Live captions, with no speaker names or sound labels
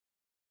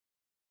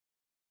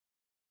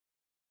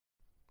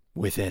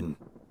Within.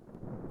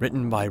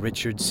 Written by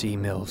Richard C.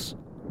 Mills.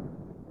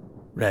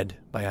 Read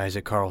by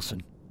Isaac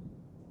Carlson.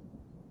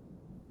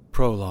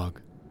 Prologue.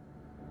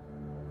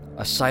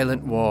 A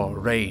silent war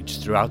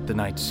raged throughout the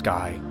night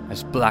sky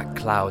as black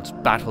clouds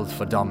battled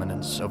for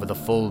dominance over the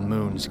full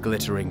moon's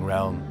glittering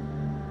realm,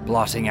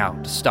 blotting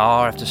out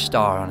star after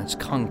star on its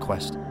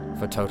conquest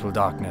for total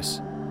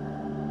darkness.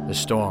 The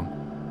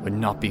storm would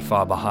not be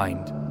far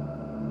behind.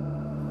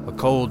 A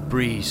cold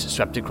breeze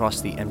swept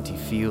across the empty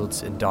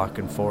fields and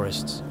darkened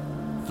forests,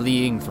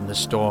 fleeing from the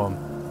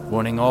storm,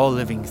 warning all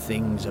living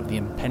things of the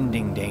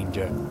impending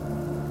danger.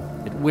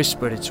 It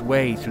whispered its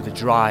way through the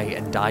dry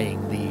and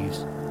dying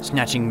leaves,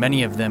 snatching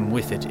many of them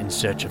with it in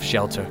search of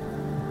shelter.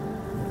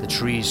 The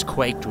trees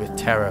quaked with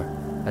terror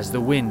as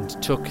the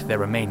wind took their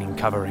remaining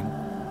covering,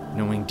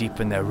 knowing deep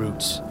in their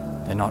roots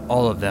that not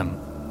all of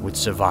them would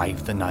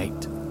survive the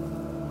night.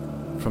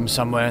 From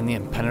somewhere in the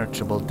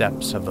impenetrable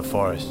depths of the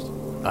forest,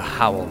 a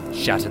howl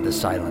shattered the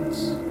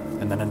silence,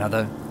 and then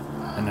another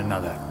and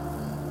another.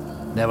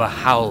 There were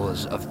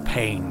howls of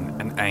pain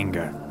and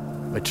anger,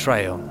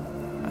 betrayal,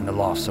 and the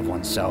loss of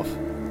oneself.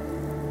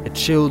 It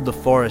chilled the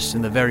forest,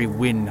 and the very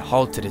wind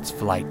halted its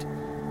flight,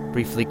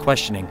 briefly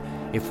questioning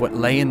if what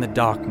lay in the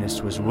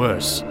darkness was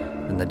worse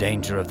than the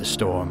danger of the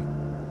storm.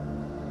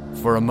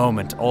 For a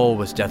moment all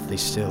was deathly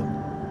still.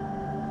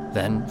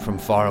 Then, from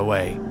far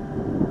away,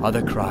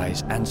 other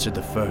cries answered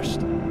the first,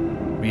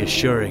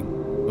 reassuring,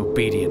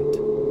 obedient,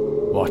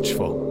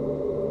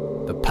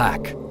 watchful. The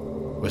pack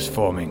was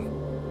forming.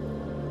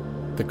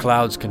 The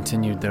clouds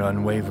continued their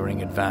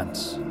unwavering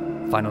advance,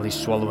 finally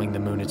swallowing the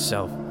moon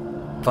itself,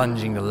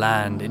 plunging the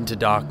land into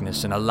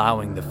darkness and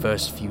allowing the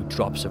first few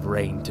drops of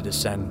rain to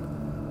descend.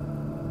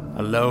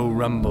 A low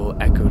rumble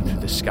echoed through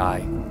the sky,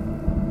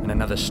 and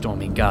another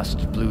stormy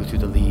gust blew through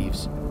the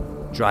leaves,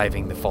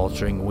 driving the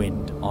faltering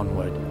wind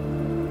onward.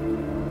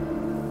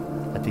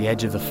 At the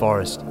edge of the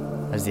forest,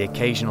 as the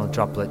occasional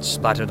droplets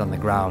splattered on the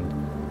ground,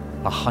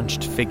 a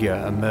hunched figure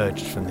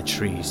emerged from the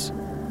trees.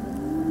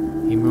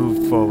 He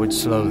moved forward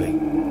slowly,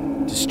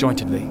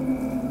 disjointedly,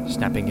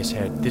 snapping his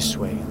head this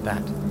way and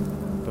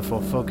that,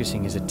 before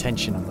focusing his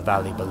attention on the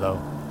valley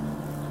below.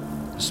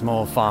 A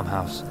small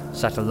farmhouse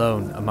sat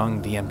alone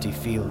among the empty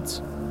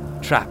fields,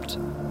 trapped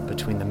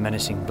between the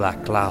menacing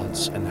black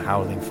clouds and the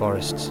howling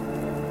forests.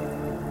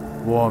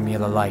 Warm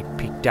yellow light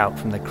peeked out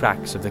from the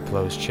cracks of the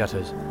closed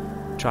shutters,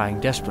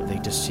 trying desperately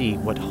to see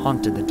what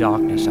haunted the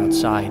darkness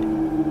outside.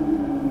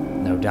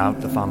 No doubt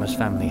the farmer's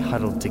family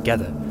huddled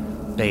together,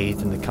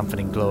 bathed in the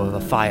comforting glow of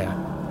a fire,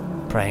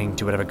 praying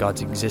to whatever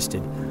gods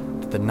existed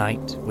that the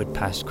night would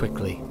pass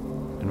quickly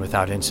and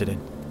without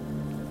incident.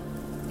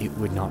 It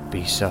would not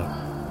be so.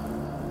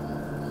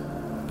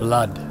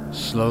 Blood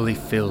slowly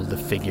filled the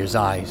figure's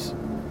eyes,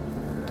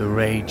 the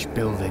rage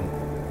building,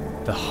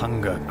 the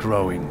hunger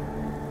growing.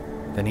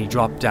 Then he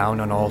dropped down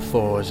on all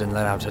fours and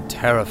let out a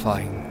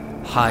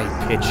terrifying,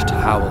 high-pitched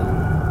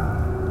howl.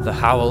 The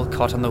howl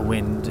caught on the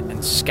wind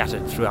and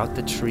scattered throughout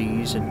the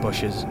trees and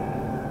bushes,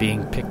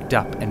 being picked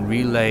up and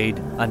relayed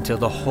until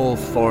the whole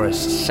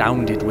forest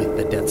sounded with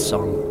the death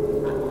song.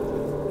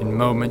 In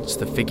moments,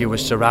 the figure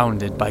was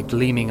surrounded by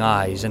gleaming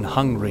eyes and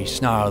hungry,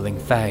 snarling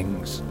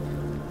fangs.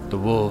 The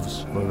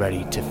wolves were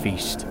ready to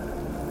feast.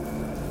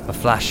 A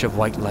flash of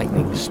white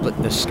lightning split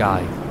the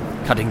sky,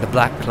 cutting the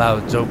black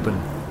clouds open,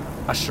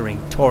 ushering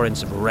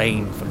torrents of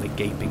rain from the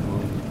gaping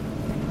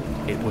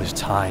wound. It was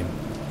time.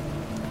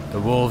 The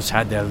wolves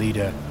had their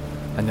leader,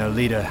 and their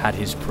leader had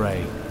his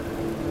prey.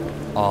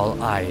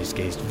 All eyes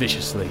gazed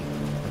viciously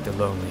at the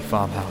lonely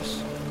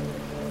farmhouse.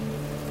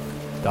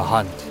 The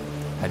hunt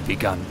had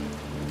begun.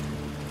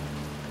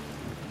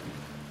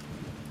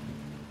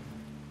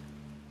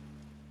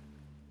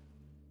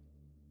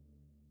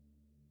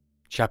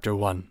 Chapter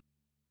 1.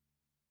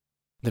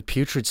 The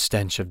putrid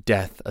stench of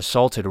death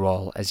assaulted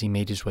Rawl as he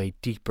made his way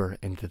deeper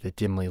into the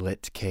dimly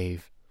lit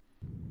cave.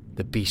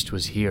 The beast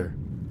was here.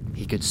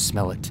 He could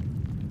smell it.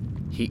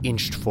 He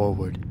inched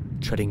forward,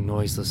 treading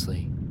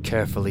noiselessly,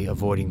 carefully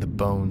avoiding the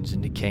bones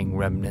and decaying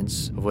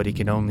remnants of what he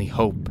could only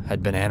hope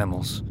had been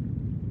animals.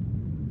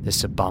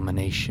 This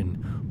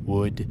abomination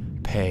would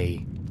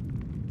pay.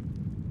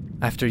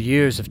 After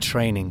years of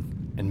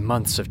training and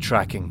months of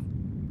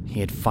tracking, he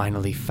had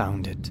finally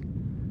found it.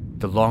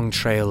 The long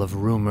trail of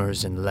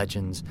rumors and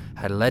legends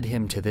had led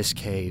him to this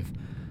cave,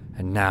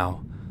 and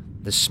now,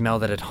 the smell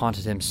that had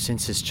haunted him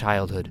since his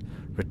childhood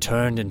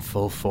returned in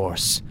full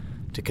force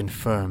to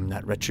confirm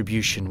that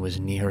retribution was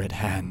near at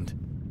hand.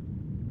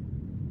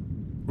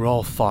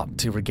 Rawl fought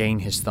to regain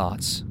his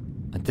thoughts.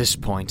 At this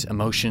point,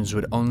 emotions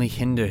would only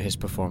hinder his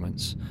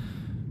performance.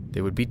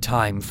 There would be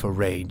time for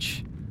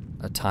rage,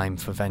 a time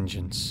for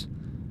vengeance.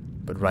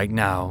 But right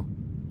now,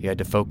 he had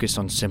to focus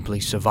on simply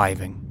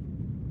surviving.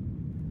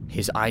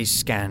 His eyes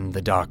scanned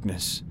the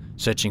darkness,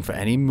 searching for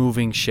any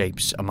moving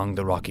shapes among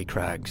the rocky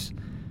crags.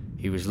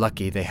 He was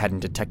lucky they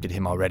hadn't detected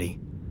him already.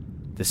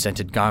 The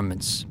scented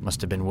garments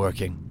must have been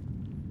working.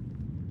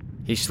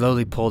 He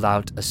slowly pulled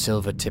out a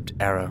silver-tipped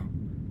arrow,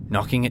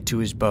 nocking it to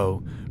his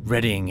bow,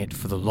 readying it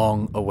for the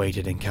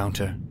long-awaited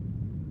encounter.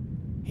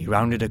 He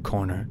rounded a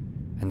corner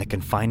and the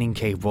confining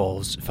cave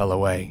walls fell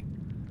away,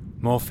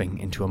 morphing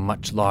into a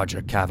much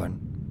larger cavern.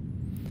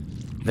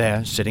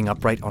 There, sitting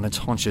upright on its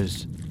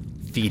haunches,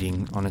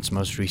 feeding on its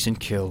most recent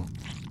kill,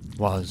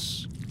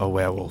 was a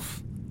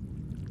werewolf.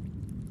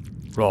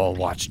 Rawl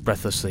watched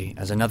breathlessly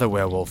as another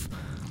werewolf,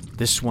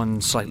 this one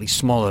slightly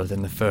smaller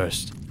than the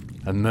first,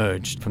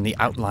 emerged from the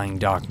outlying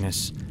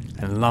darkness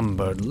and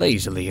lumbered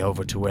lazily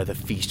over to where the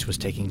feast was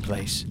taking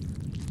place.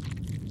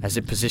 As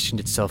it positioned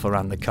itself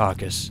around the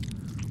carcass,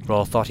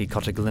 Rawl thought he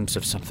caught a glimpse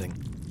of something.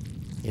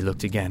 He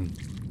looked again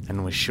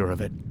and was sure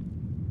of it.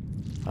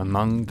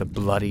 Among the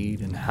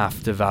bloodied and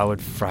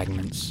half-devoured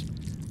fragments,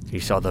 he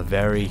saw the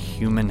very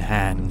human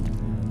hand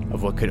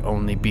of what could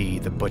only be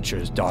the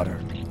butcher's daughter.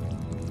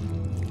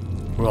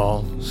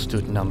 Rawl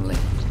stood numbly.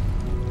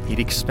 He'd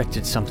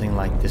expected something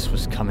like this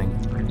was coming,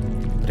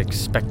 but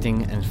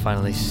expecting and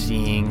finally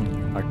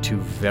seeing are two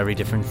very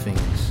different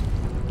things.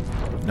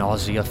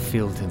 Nausea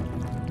filled him,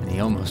 and he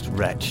almost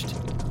retched.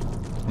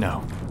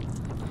 No,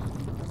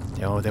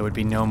 there would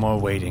be no more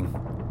waiting.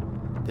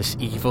 This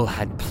evil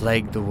had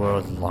plagued the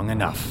world long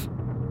enough.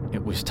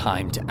 It was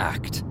time to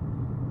act.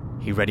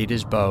 He readied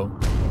his bow,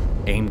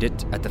 aimed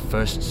it at the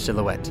first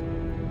silhouette,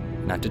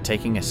 and after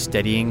taking a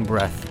steadying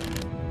breath,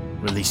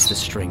 released the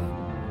string.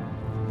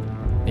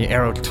 The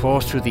arrow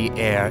tore through the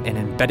air and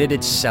embedded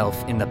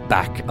itself in the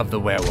back of the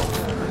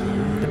werewolf.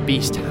 The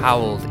beast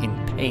howled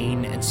in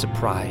pain and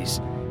surprise,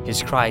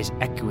 his cries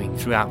echoing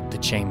throughout the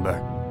chamber.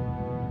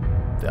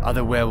 The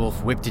other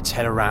werewolf whipped its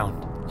head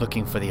around,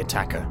 looking for the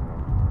attacker.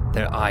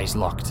 Their eyes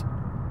locked,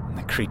 and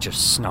the creature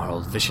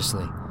snarled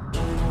viciously.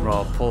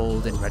 Rawl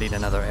pulled and readied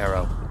another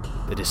arrow.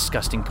 The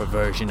disgusting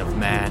perversion of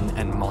man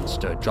and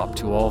monster dropped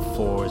to all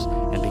fours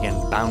and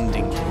began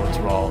bounding towards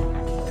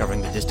Rawl,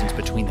 covering the distance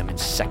between them in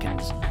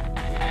seconds.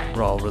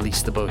 Rawl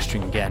released the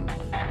bowstring again,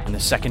 and the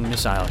second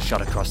missile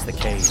shot across the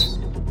cave.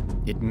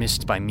 It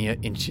missed by mere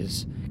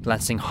inches,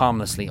 glancing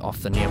harmlessly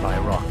off the nearby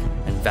rock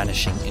and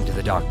vanishing into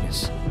the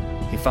darkness.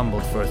 He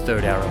fumbled for a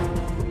third arrow,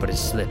 but it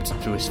slipped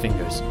through his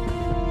fingers.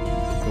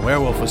 The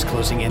werewolf was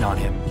closing in on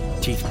him,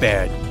 teeth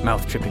bared,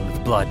 mouth dripping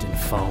with blood and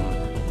foam.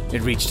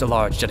 It reached a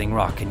large jutting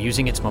rock and,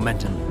 using its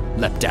momentum,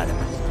 leapt at him.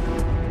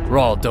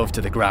 Rawl dove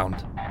to the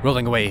ground,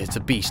 rolling away as the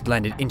beast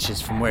landed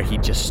inches from where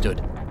he'd just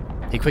stood.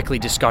 He quickly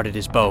discarded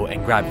his bow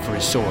and grabbed for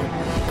his sword,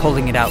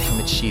 pulling it out from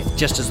its sheath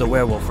just as the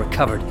werewolf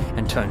recovered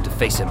and turned to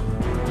face him.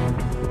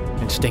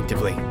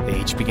 Instinctively, they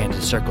each began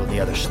to circle the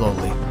other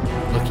slowly,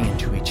 looking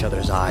into each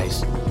other's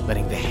eyes,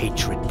 letting the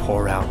hatred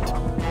pour out,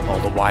 all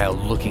the while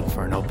looking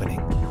for an opening,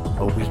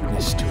 a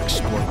weakness to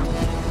exploit.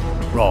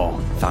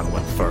 Rawl found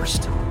one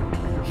first.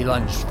 He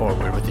lunged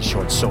forward with his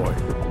short sword,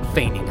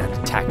 feigning an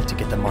attack to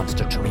get the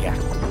monster to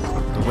react.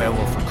 The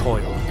werewolf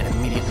recoiled and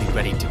immediately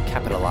ready to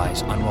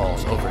capitalize on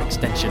Rawl's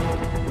overextension.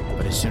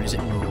 But as soon as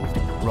it moved,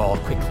 Rawl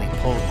quickly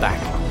pulled back,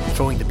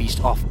 throwing the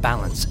beast off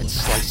balance and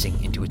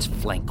slicing into its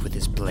flank with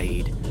his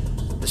blade.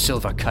 The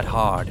silver cut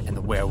hard, and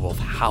the werewolf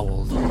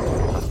howled,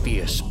 a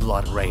fierce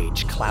blood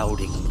rage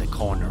clouding the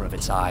corner of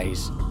its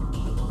eyes.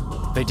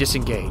 They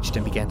disengaged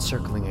and began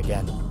circling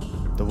again,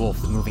 the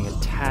wolf moving a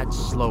tad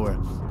slower,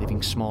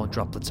 leaving small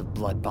droplets of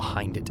blood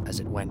behind it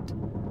as it went.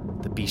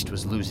 The beast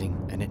was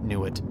losing, and it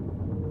knew it.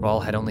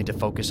 Rawl had only to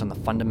focus on the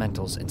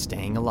fundamentals and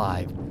staying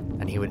alive,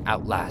 and he would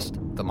outlast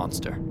the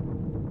monster.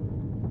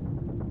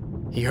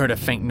 He heard a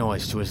faint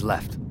noise to his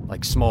left,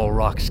 like small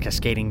rocks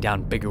cascading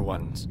down bigger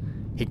ones.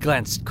 He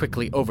glanced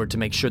quickly over to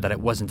make sure that it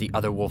wasn't the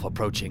other wolf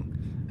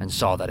approaching, and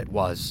saw that it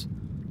was.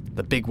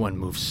 The big one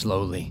moved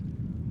slowly,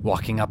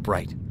 walking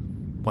upright,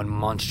 one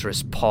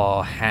monstrous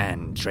paw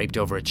hand draped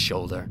over its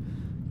shoulder,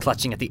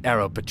 clutching at the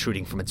arrow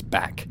protruding from its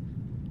back.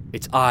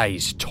 Its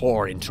eyes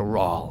tore into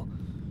Rawl,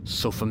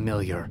 so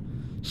familiar,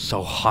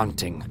 so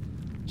haunting,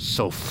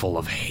 so full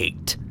of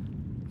hate.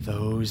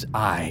 Those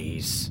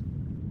eyes.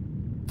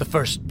 The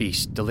first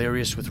beast,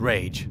 delirious with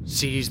rage,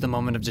 seized the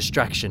moment of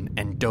distraction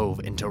and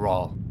dove into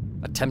Rawl,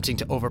 attempting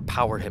to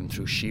overpower him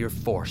through sheer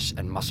force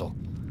and muscle.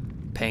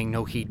 Paying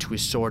no heed to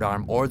his sword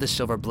arm or the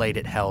silver blade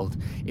it held,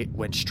 it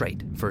went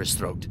straight for his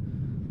throat.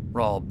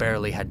 Rawl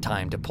barely had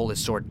time to pull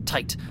his sword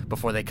tight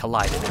before they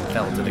collided and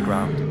fell to the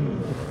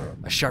ground.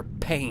 A sharp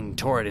pain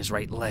tore at his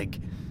right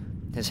leg.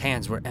 His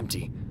hands were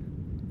empty.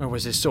 Where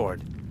was his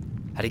sword?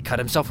 Had he cut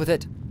himself with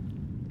it?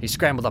 He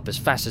scrambled up as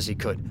fast as he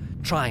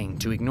could, trying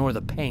to ignore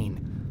the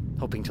pain,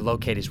 hoping to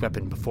locate his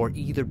weapon before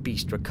either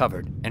beast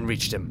recovered and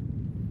reached him.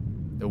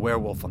 The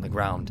werewolf on the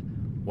ground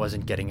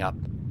wasn't getting up.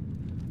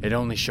 It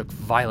only shook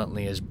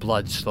violently as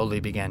blood slowly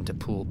began to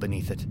pool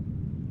beneath it.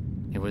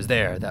 It was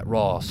there that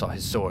Rawl saw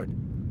his sword,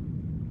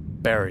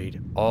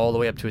 buried all the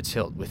way up to its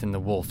hilt within the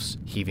wolf's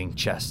heaving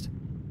chest.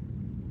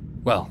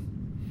 Well,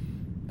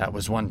 that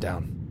was one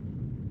down.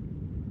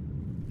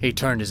 He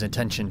turned his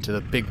attention to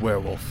the big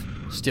werewolf,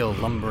 still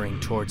lumbering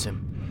towards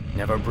him,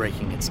 never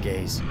breaking its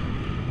gaze.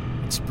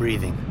 Its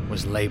breathing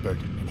was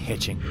labored and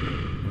hitching,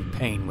 and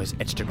pain was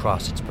etched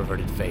across its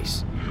perverted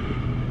face.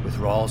 With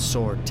Rawl's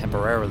sword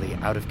temporarily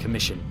out of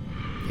commission,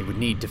 he would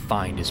need to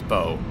find his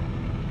bow.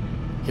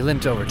 He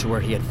limped over to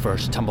where he had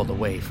first tumbled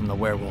away from the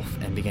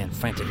werewolf and began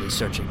frantically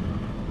searching.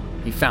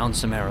 He found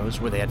some arrows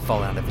where they had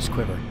fallen out of his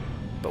quiver,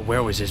 but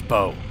where was his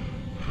bow?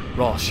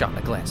 Rahl shot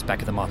a glance back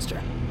at the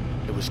monster.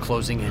 It was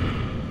closing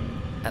in.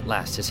 At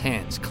last, his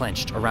hands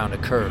clenched around a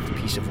curved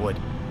piece of wood.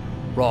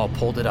 Rahl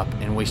pulled it up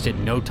and wasted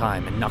no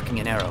time in knocking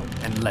an arrow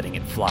and letting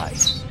it fly.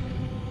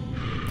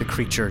 The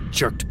creature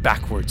jerked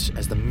backwards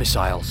as the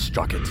missile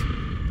struck it,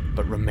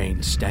 but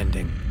remained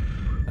standing,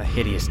 a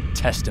hideous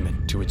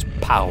testament to its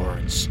power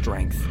and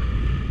strength.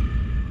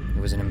 It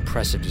was an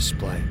impressive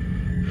display,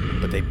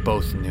 but they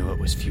both knew it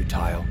was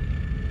futile.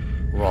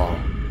 Rahl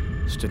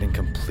stood in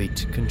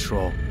complete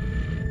control,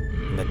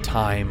 and the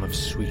time of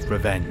sweet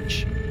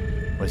revenge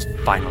was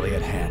finally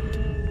at hand.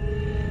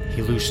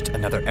 He loosed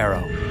another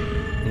arrow,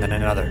 and then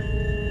another,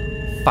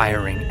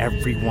 firing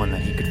every one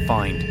that he could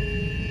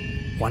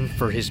find. One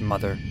for his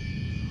mother,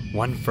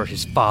 one for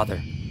his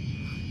father,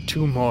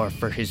 2 more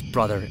for his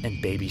brother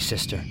and baby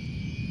sister.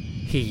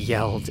 He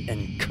yelled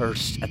and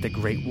cursed at the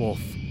great wolf,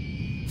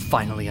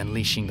 finally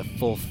unleashing the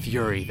full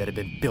fury that had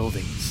been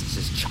building since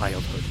his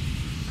childhood.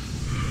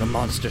 The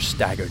monster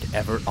staggered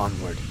ever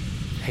onward,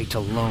 hate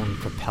alone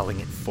propelling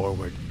it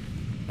forward,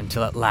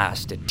 until at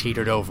last it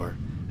teetered over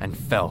and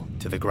fell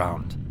to the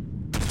ground.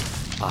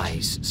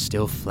 Eyes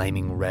still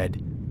flaming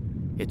red,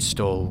 it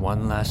stole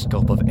one last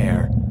gulp of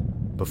air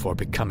before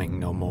becoming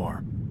no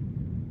more.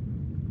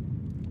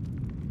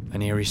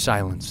 An eerie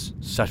silence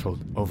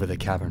settled over the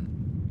cavern.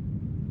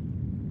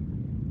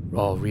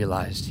 Rahl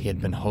realized he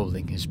had been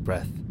holding his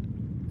breath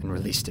and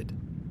released it.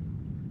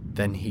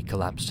 Then he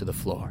collapsed to the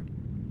floor,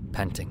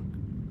 panting.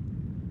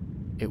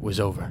 It was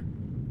over.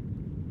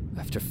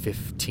 After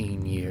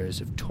 15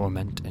 years of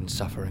torment and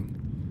suffering,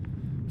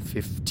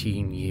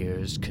 15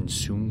 years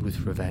consumed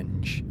with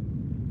revenge,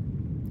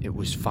 it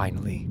was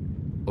finally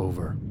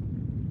over.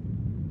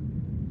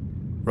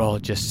 Rahl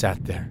just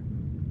sat there,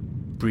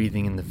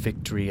 breathing in the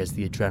victory as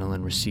the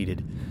adrenaline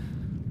receded,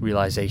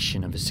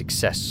 realization of his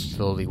success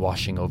slowly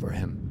washing over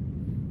him.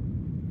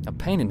 A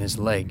pain in his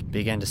leg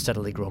began to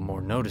steadily grow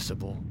more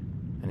noticeable,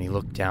 and he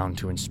looked down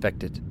to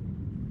inspect it.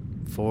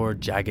 4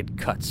 jagged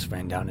cuts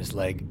ran down his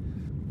leg,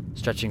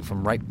 stretching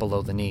from right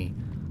below the knee,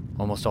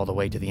 almost all the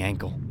way to the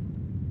ankle.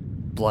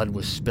 Blood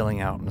was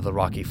spilling out into the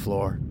rocky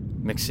floor,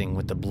 mixing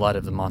with the blood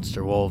of the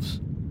monster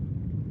wolves.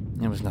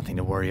 There was nothing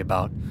to worry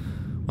about.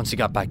 Once he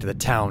got back to the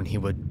town, he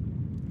would...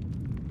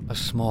 A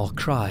small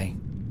cry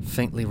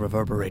faintly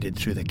reverberated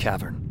through the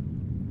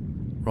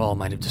cavern. Rahl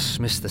might have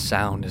dismissed the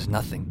sound as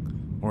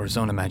nothing, or his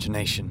own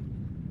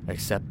imagination,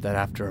 except that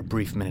after a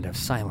brief minute of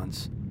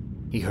silence,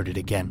 he heard it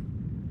again.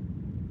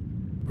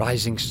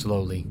 Rising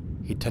slowly,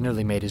 he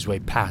tenderly made his way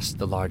past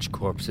the large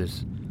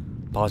corpses,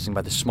 pausing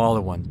by the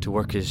smaller one to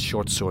work his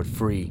short sword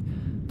free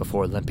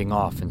before limping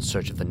off in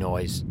search of the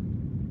noise.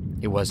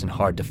 It wasn't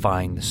hard to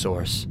find the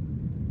source,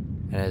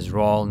 and as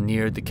Rahl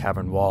neared the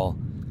cavern wall,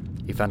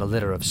 he found a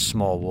litter of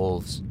small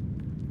wolves.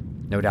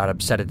 No doubt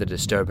upset at the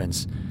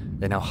disturbance,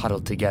 they now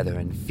huddled together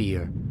in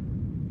fear,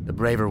 the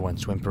braver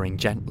ones whimpering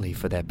gently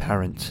for their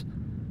parents.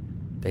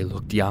 They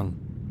looked young,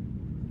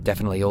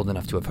 definitely old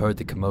enough to have heard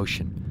the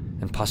commotion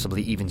and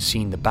possibly even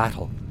seen the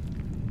battle,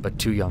 but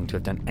too young to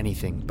have done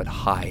anything but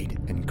hide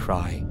and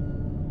cry.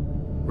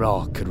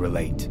 Rahl could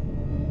relate,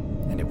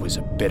 and it was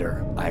a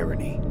bitter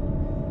irony.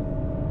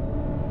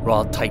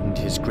 Rahl tightened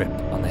his grip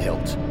on the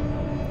hilt,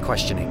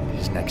 questioning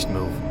his next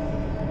move.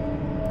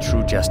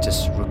 True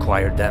justice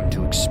required them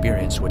to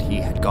experience what he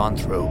had gone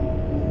through,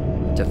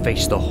 to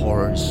face the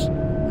horrors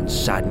and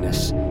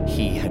sadness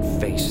he had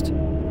faced.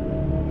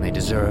 And they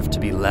deserved to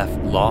be left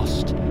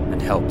lost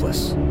and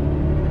helpless,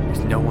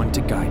 with no one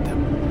to guide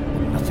them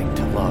and nothing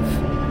to love.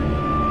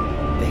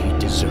 They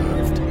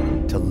deserved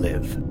to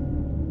live.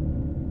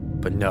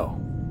 But no,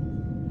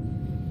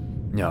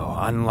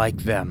 unlike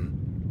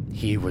them,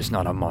 he was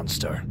not a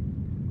monster.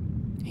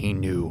 He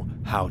knew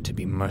how to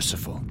be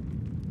merciful.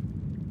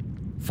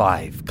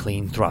 5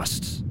 clean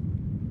thrusts,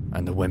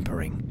 and the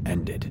whimpering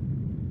ended.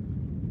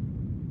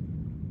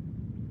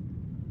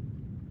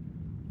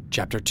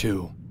 Chapter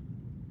 2.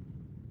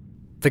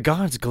 The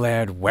guards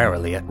glared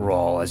warily at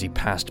Rahl as he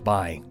passed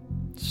by,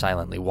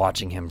 silently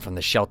watching him from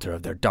the shelter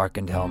of their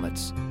darkened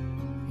helmets.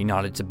 He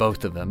nodded to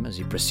both of them as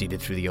he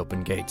proceeded through the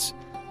open gates,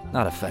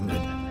 not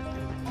offended.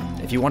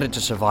 If you wanted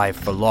to survive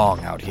for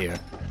long out here,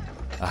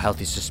 a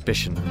healthy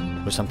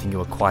suspicion was something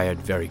you acquired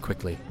very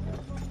quickly.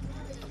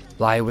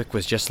 Laiwick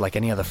was just like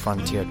any other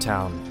frontier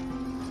town.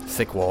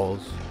 Thick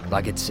walls,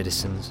 rugged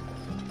citizens,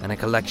 and a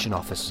collection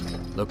office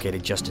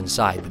located just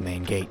inside the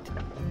main gate.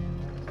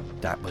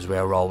 That was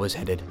where Rahl was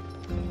headed.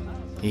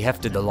 He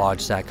hefted the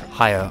large sack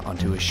higher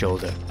onto his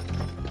shoulder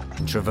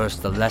and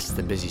traversed the less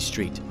than busy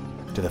street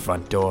to the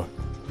front door.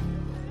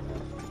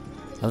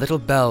 A little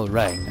bell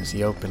rang as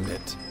he opened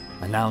it,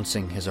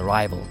 announcing his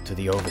arrival to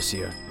the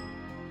overseer.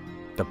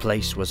 The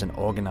place was an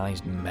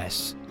organized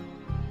mess.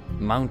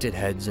 Mounted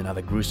heads and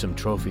other gruesome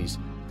trophies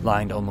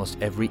lined almost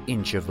every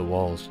inch of the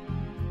walls,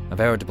 a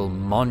veritable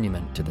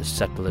monument to the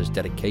settlers'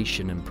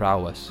 dedication and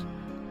prowess.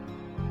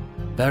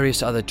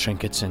 Various other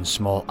trinkets and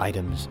small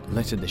items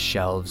littered the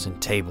shelves and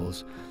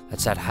tables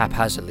that sat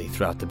haphazardly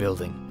throughout the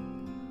building.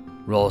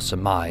 Rawls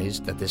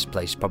surmised that this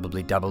place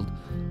probably doubled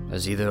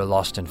as either a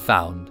lost and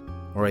found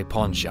or a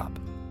pawn shop.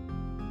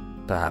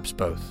 Perhaps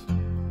both.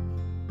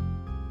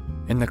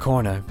 In the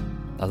corner,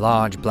 a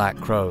large black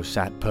crow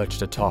sat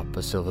perched atop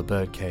a silver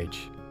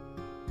birdcage.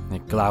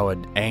 It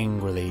glowered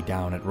angrily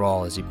down at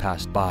Rawls as he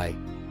passed by.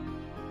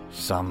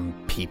 Some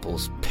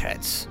people's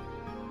pets.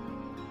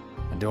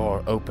 A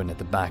door opened at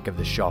the back of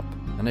the shop,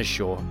 and a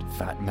short,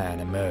 fat man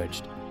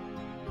emerged.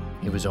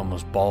 He was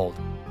almost bald,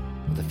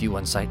 with a few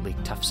unsightly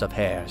tufts of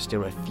hair,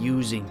 still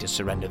refusing to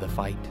surrender the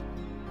fight.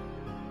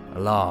 A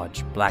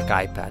large, black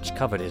eye patch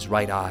covered his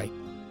right eye,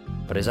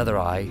 but his other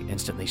eye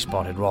instantly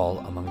spotted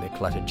Rawls among the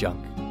cluttered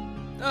junk.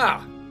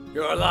 Ah,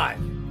 you're alive.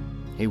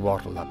 He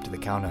waddled up to the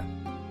counter.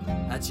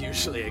 That's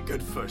usually a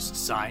good first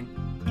sign.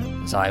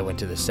 His eye went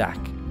to the sack,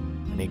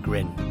 and he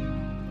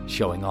grinned,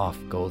 showing off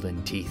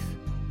golden teeth.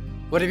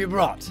 What have you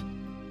brought?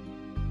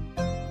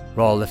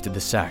 Rawls lifted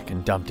the sack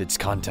and dumped its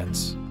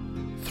contents.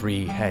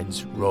 3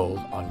 heads rolled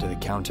onto the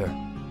counter.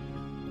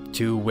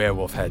 2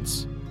 werewolf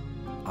heads,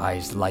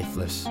 eyes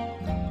lifeless,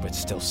 but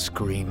still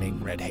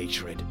screaming red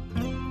hatred.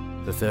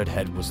 The 3rd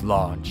head was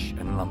large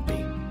and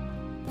lumpy,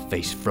 the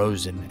face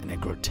frozen in a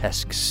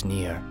grotesque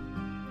sneer.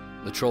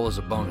 The troll is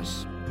a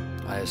bonus.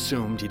 I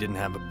assumed he didn't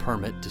have a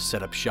permit to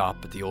set up shop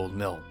at the old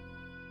mill.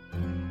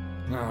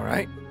 All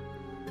right.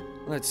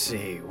 Let's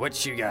see,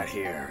 what you got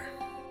here?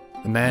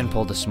 The man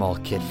pulled a small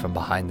kit from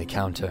behind the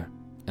counter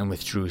and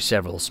withdrew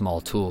several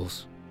small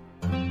tools.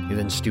 He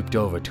then stooped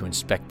over to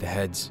inspect the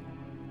heads,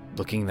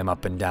 looking them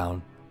up and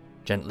down,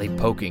 gently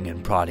poking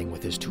and prodding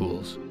with his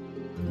tools,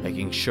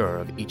 making sure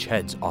of each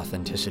head's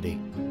authenticity.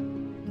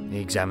 He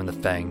examined the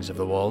fangs of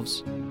the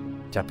wolves,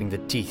 tapping the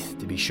teeth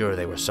to be sure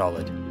they were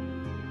solid.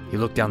 He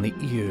looked down the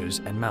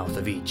ears and mouth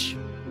of each,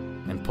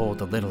 and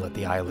pulled a little at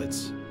the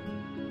eyelids.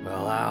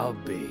 Well, I'll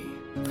be,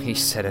 he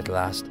said at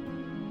last,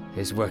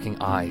 his working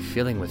eye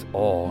filling with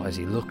awe as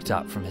he looked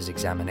up from his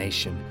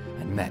examination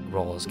and met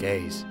Rawls'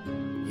 gaze.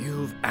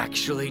 You've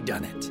actually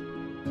done it.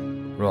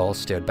 Rawls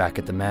stared back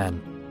at the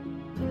man,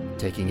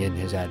 taking in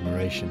his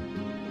admiration.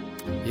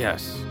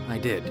 Yes, I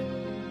did.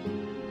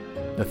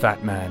 The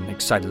fat man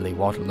excitedly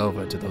waddled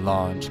over to the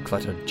large,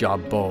 cluttered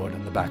job board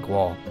on the back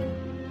wall.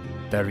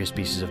 Various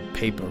pieces of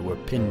paper were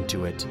pinned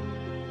to it,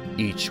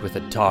 each with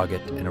a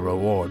target and a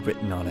reward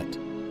written on it.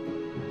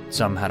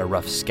 Some had a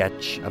rough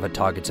sketch of a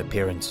target's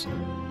appearance,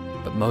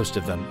 but most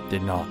of them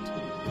did not.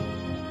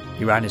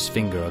 He ran his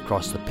finger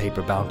across the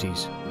paper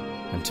bounties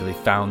until he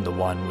found the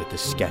one with the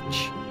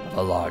sketch of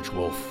a large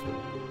wolf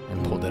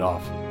and pulled it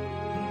off.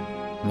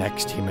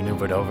 Next, he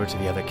maneuvered over to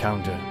the other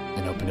counter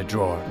and opened a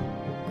drawer,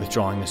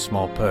 withdrawing a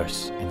small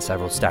purse and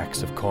several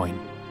stacks of coin.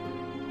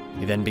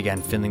 He then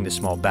began filling the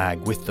small bag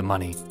with the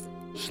money,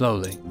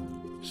 slowly,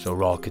 so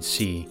Rawls could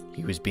see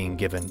he was being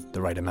given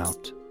the right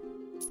amount.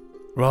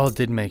 Rawls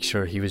did make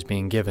sure he was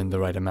being given the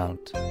right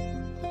amount.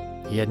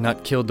 He had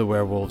not killed the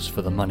werewolves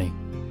for the money.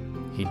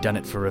 He'd done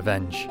it for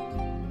revenge.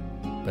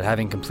 But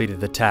having completed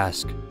the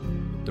task,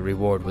 the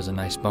reward was a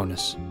nice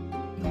bonus.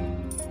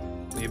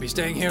 Will you be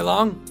staying here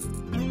long?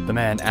 The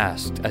man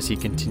asked as he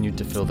continued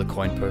to fill the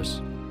coin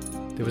purse.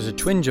 There was a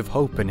twinge of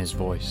hope in his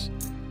voice.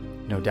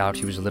 No doubt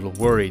he was a little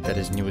worried that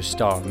his newest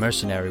star,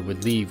 Mercenary,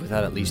 would leave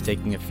without at least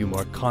taking a few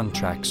more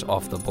contracts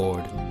off the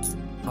board.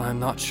 I'm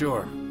not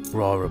sure,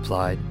 Rawls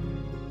replied,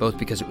 both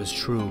because it was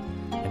true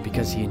and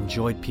because he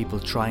enjoyed people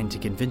trying to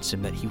convince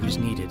him that he was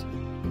needed.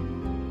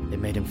 It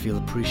made him feel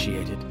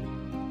appreciated,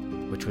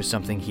 which was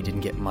something he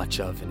didn't get much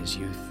of in his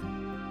youth.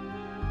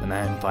 The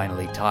man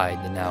finally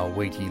tied the now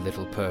weighty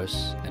little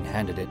purse and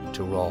handed it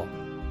to Rawls.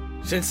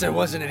 Since there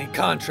wasn't any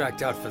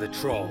contract out for the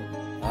troll,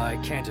 I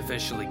can't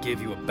officially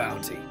give you a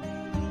bounty.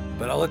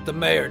 But I'll let the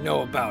mayor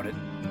know about it,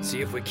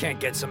 see if we can't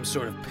get some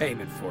sort of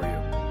payment for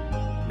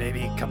you.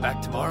 Maybe come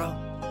back tomorrow?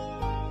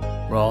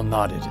 Rawls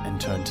nodded and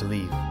turned to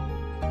leave.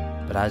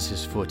 But as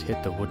his foot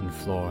hit the wooden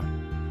floor,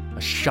 a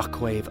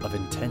shockwave of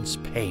intense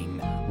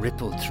pain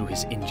rippled through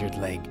his injured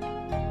leg.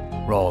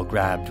 Rawls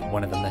grabbed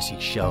one of the messy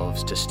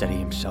shelves to steady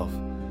himself,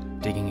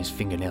 digging his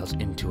fingernails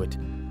into it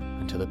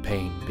until the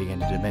pain began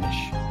to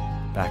diminish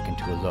back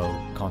into a low,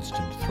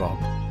 constant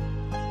throb.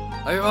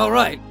 Are you all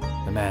right?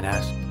 The man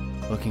asked,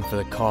 looking for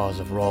the cause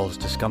of Rawls'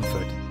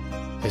 discomfort.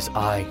 His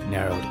eye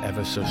narrowed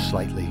ever so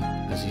slightly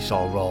as he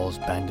saw Rawls'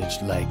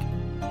 bandaged leg.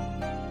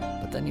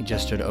 But then he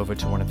gestured over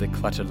to one of the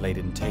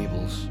clutter-laden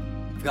tables.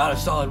 I've got a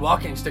solid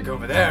walking stick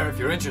over there if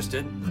you're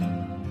interested.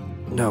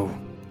 No,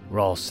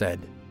 Rawls said.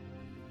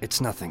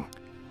 It's nothing.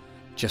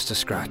 Just a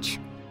scratch.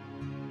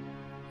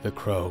 The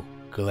crow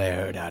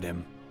glared at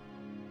him.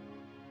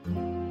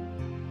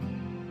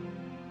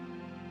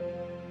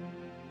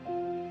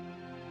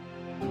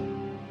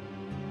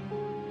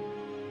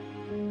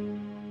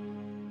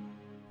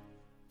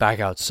 Back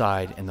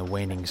outside in the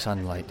waning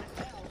sunlight,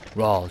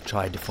 Rawls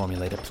tried to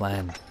formulate a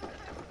plan.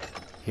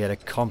 He had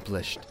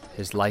accomplished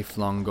his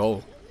lifelong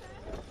goal.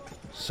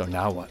 So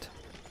now what?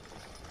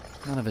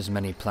 None of his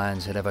many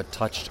plans had ever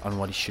touched on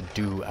what he should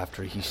do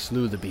after he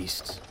slew the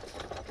beasts.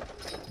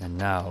 And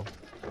now,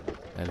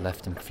 it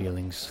left him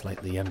feeling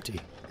slightly empty.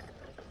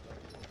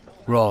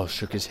 Rawls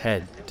shook his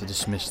head to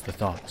dismiss the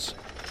thoughts.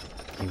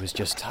 He was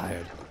just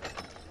tired.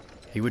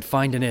 He would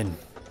find an inn,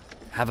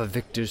 have a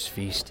victor's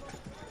feast,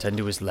 tend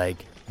to his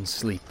leg, and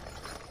sleep.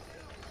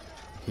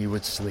 He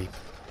would sleep,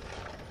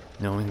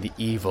 knowing the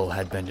evil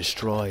had been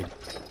destroyed,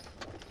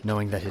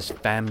 knowing that his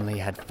family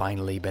had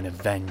finally been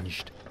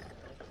avenged,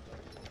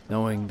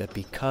 knowing that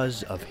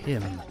because of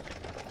him,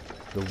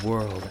 the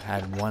world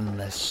had one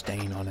less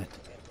stain on it.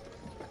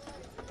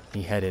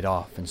 He headed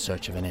off in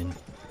search of an inn.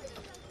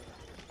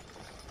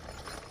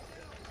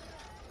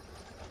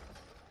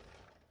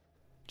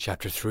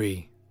 Chapter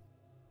 3.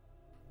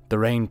 The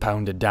rain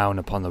pounded down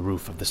upon the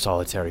roof of the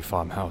solitary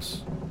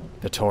farmhouse,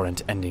 the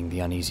torrent ending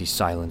the uneasy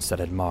silence that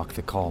had marked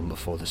the calm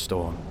before the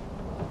storm.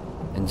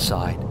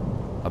 Inside,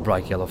 a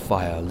bright yellow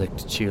fire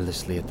licked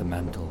cheerlessly at the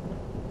mantel,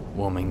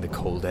 warming the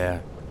cold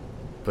air,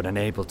 but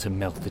unable to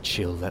melt the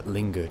chill that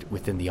lingered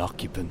within the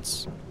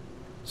occupants.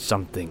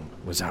 Something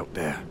was out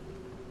there.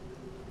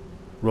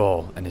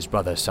 Rawls and his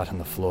brother sat on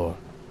the floor,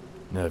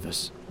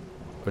 nervous,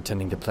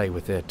 pretending to play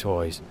with their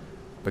toys,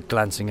 but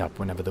glancing up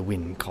whenever the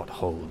wind caught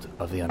hold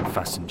of the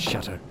unfastened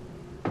shutter.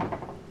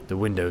 The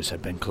windows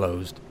had been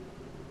closed,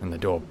 and the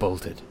door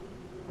bolted,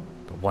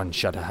 but one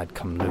shutter had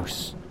come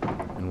loose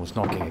and was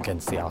knocking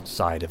against the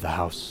outside of the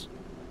house.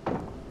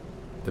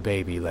 The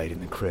baby laid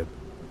in the crib,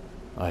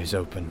 eyes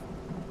open,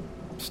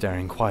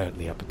 staring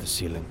quietly up at the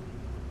ceiling.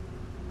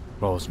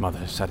 Rawls'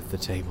 mother sat at the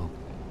table,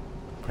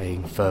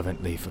 praying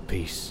fervently for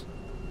peace.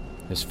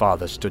 His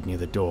father stood near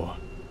the door,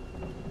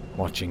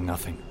 watching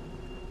nothing.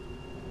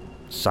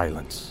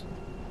 Silence.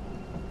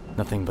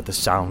 Nothing but the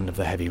sound of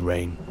the heavy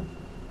rain.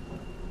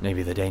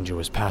 Maybe the danger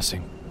was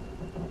passing.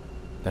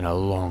 Then a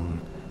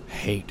long,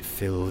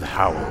 hate-filled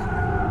howl.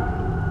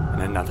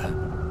 And another.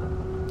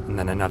 And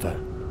then another.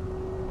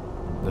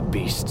 The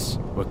beasts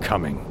were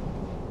coming.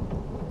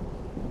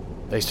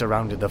 They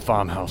surrounded the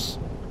farmhouse,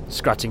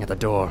 scratching at the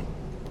door,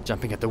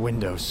 jumping at the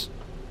windows,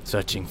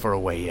 searching for a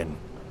way in.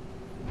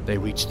 They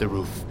reached the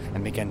roof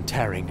and began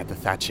tearing at the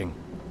thatching,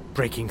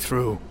 breaking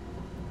through.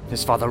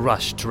 His father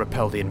rushed to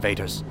repel the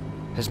invaders.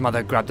 His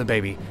mother grabbed the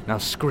baby, now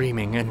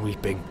screaming and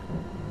weeping.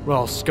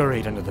 Rawls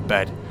scurried under the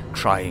bed,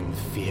 crying with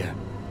fear.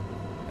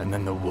 And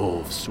then the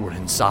wolves were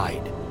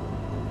inside.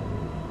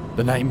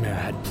 The nightmare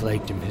had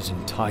plagued him his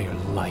entire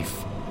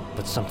life,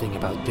 but something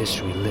about this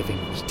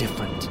reliving was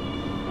different.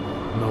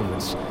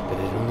 Moments that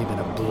had only been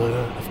a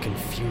blur of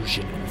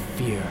confusion and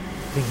fear,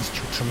 things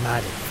too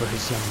traumatic for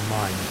his young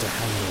mind to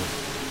handle,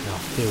 now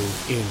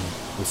filled in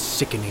with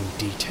sickening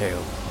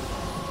detail.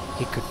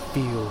 He could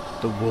feel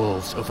the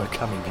wolves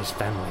overcoming his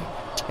family,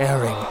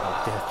 tearing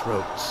out their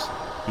throats.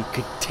 He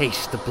could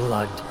taste the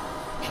blood.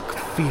 He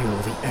could feel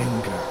the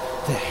anger,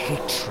 the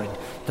hatred,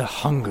 the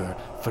hunger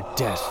for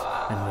death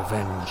and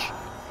revenge.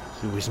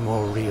 He was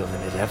more real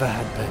than it ever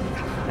had been,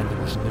 and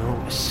there was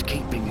no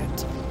escaping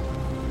it.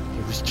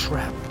 He was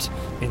trapped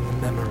in the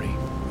memory.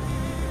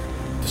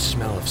 The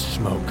smell of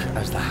smoke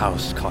as the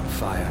house caught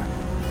fire,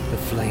 the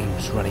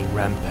flames running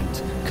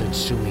rampant,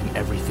 consuming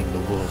everything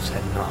the wolves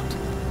had not.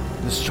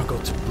 The struggle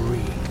to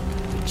breathe,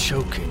 the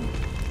choking,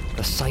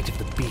 the sight of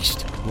the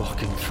beast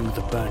walking through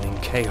the burning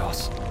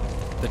chaos,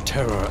 the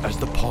terror as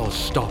the paws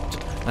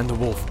stopped and the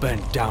wolf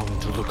bent down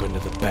to look under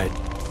the bed.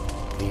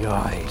 The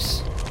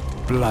eyes,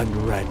 blood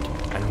red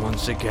and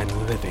once again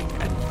living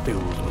and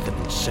filled with an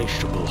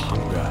insatiable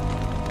hunger.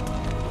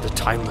 The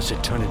timeless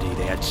eternity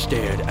they had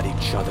stared at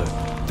each other,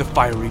 the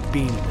fiery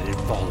beam that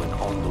had fallen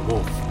on the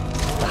wolf,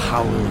 the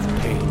howl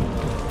of pain,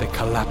 the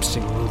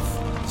collapsing roof,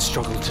 the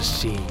struggle to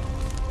see,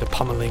 the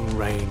pummeling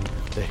rain,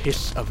 the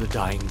hiss of the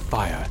dying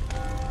fire,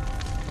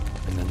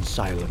 and then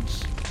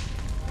silence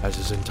as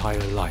his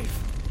entire life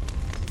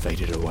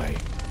faded away.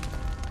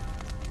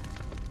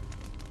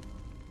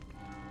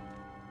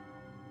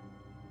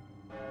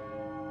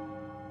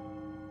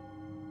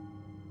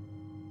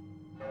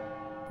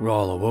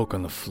 Rawls awoke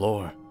on the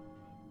floor,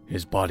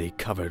 his body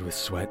covered with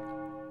sweat.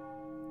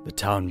 The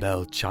town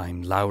bell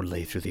chimed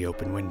loudly through the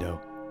open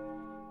window,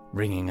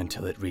 ringing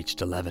until it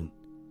reached 11.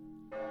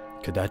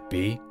 Could that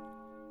be?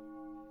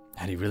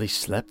 Had he really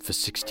slept for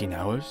 16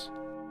 hours?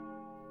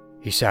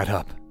 He sat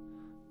up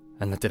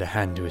and lifted a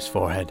hand to his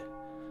forehead,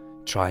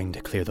 trying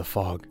to clear the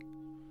fog.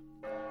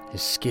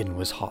 His skin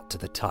was hot to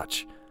the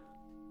touch.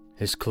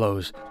 His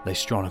clothes lay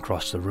strewn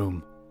across the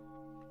room.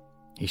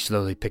 He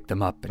slowly picked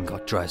them up and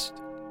got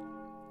dressed.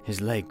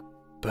 His leg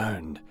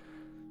burned.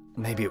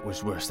 Maybe it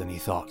was worse than he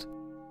thought.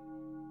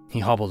 He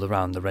hobbled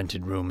around the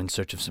rented room in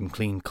search of some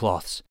clean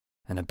cloths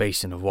and a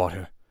basin of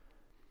water,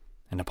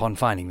 and upon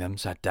finding them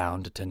sat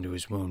down to tend to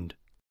his wound.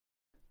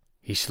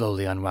 He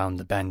slowly unwound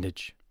the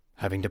bandage,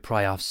 having to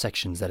pry off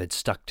sections that had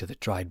stuck to the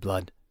dried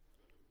blood.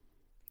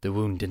 The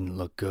wound didn't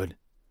look good.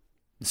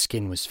 The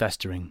skin was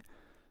festering,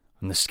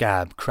 and the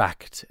scab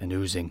cracked and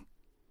oozing.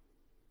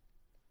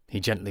 He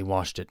gently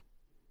washed it,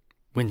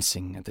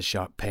 wincing at the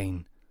sharp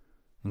pain,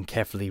 and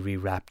carefully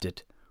rewrapped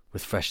it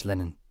with fresh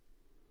linen.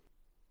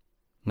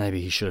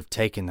 Maybe he should have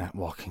taken that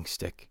walking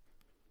stick.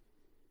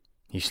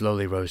 He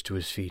slowly rose to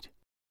his feet,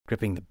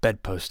 gripping the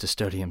bedpost to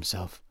steady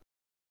himself.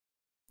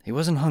 He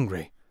wasn't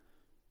hungry,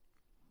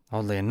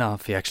 Oddly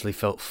enough, he actually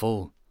felt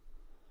full.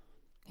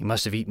 He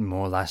must have eaten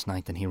more last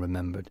night than he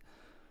remembered.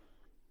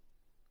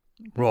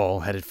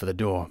 Rawle headed for the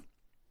door,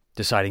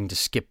 deciding to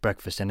skip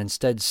breakfast and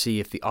instead see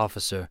if the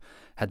officer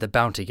had the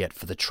bounty yet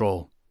for the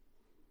troll.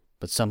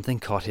 But something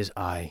caught his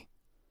eye.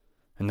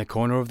 In the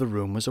corner of the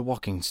room was a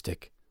walking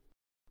stick.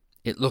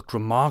 It looked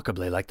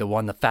remarkably like the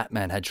one the fat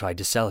man had tried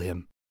to sell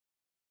him.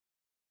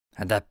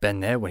 Had that been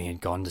there when he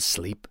had gone to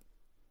sleep?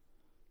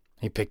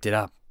 He picked it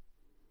up.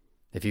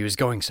 If he was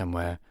going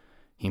somewhere,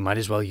 he might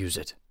as well use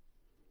it.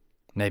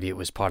 Maybe it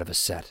was part of a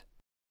set.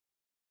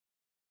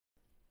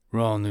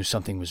 Rawle knew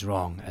something was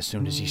wrong as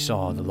soon as he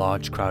saw the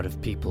large crowd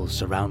of people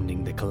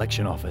surrounding the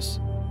collection office.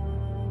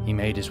 He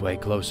made his way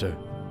closer,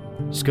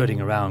 skirting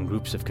around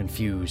groups of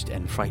confused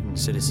and frightened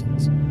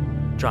citizens,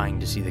 trying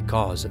to see the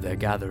cause of their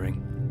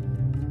gathering.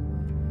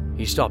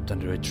 He stopped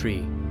under a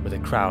tree where the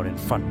crowd in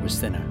front was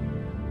thinner,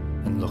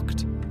 and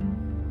looked.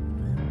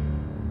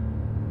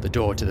 The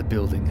door to the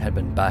building had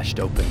been bashed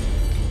open,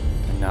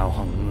 and now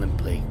hung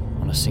limply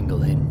on a single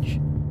hinge.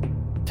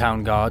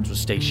 Town guards were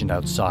stationed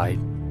outside,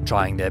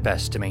 trying their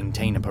best to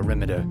maintain a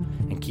perimeter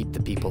and keep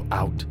the people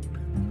out.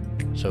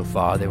 So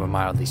far, they were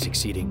mildly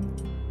succeeding,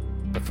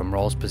 but from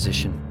Rawle's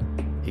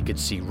position, he could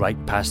see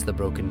right past the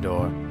broken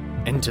door,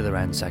 into the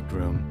ransacked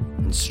room,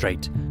 and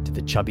straight to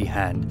the chubby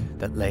hand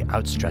that lay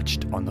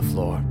outstretched on the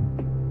floor.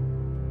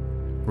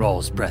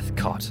 Rawle's breath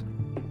caught,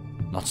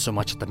 not so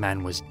much that the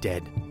man was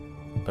dead,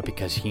 but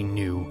because he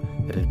knew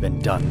that it had been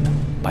done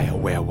by a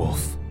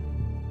werewolf.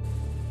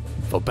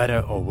 For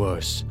better or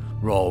worse,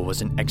 Rawle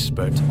was an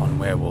expert on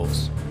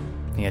werewolves.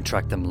 He had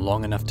tracked them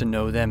long enough to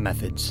know their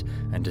methods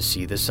and to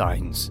see the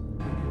signs.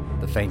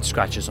 The faint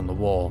scratches on the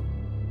wall,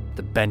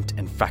 the bent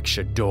and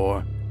fractured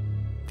door,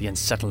 the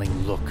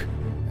unsettling look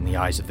in the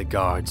eyes of the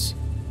guards.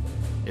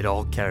 It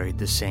all carried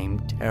the same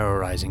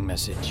terrorizing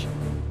message,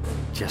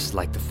 just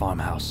like the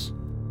farmhouse.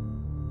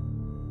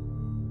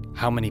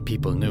 How many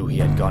people knew he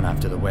had gone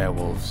after the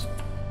werewolves?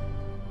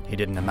 He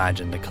didn't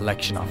imagine the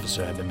collection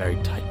officer had been very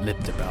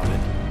tight-lipped about it.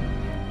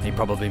 He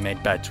probably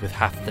made bets with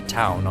half the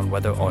town on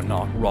whether or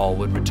not Rawle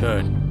would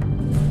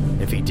return.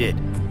 If he did,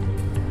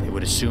 they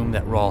would assume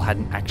that Rawle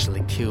hadn't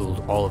actually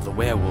killed all of the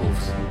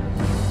werewolves.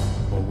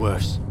 Or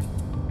worse,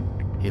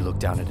 he looked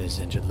down at his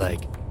injured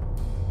leg.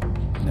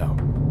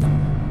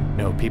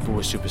 No, people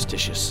were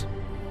superstitious.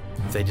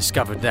 If they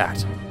discovered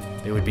that,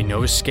 there would be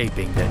no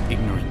escaping their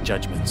ignorant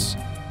judgments.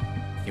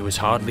 It was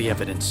hardly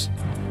evidence,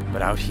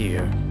 but out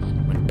here,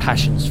 when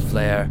passions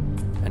flare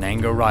and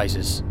anger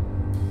rises,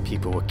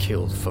 people were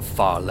killed for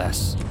far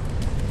less.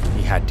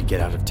 He had to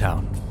get out of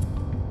town.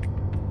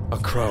 A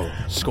crow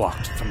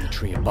squawked from the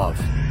tree above,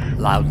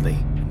 loudly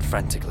and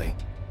frantically.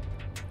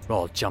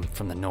 Rawle jumped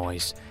from the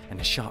noise, and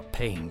a sharp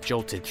pain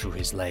jolted through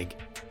his leg.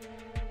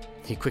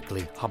 He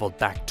quickly hobbled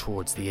back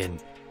towards the inn,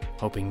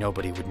 hoping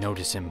nobody would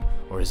notice him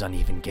or his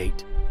uneven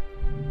gait.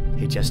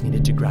 He just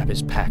needed to grab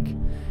his pack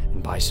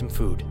and buy some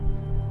food.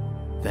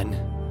 Then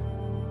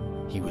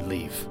he would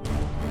leave.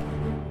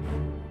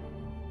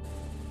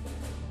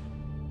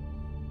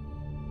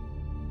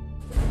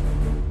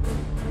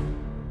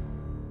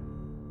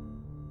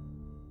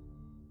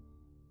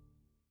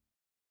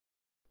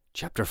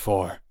 Chapter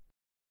 4.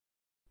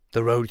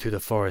 The road through the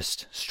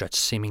forest stretched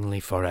seemingly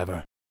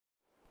forever.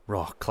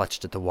 Rawle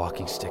clutched at the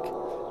walking stick,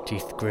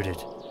 teeth gritted,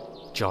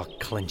 jaw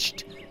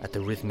clenched at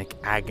the rhythmic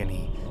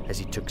agony as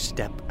he took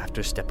step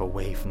after step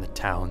away from the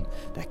town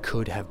that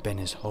could have been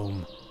his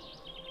home.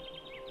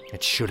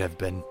 It should have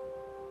been.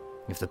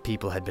 If the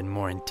people had been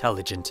more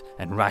intelligent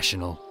and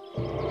rational,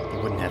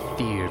 they wouldn't have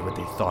feared what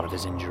they thought of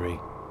his injury.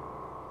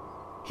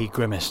 He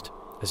grimaced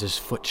as his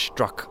foot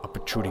struck a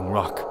protruding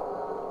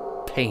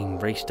rock. Pain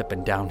raced up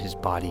and down his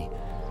body,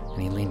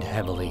 and he leaned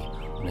heavily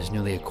on his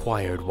newly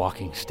acquired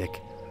walking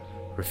stick,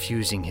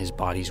 refusing his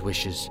body's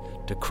wishes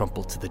to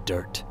crumple to the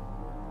dirt.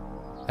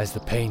 As the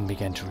pain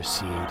began to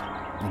recede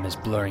and his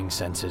blurring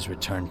senses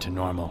returned to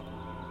normal,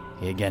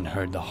 he again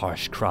heard the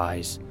harsh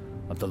cries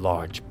of the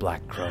large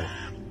black crow.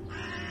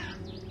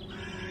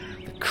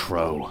 The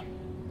crow.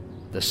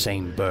 The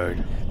same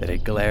bird that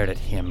had glared at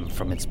him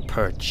from its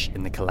perch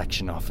in the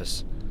collection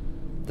office.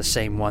 The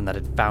same one that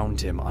had found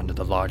him under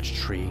the large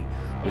tree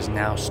was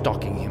now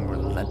stalking him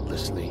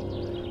relentlessly,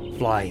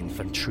 flying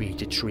from tree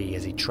to tree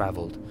as he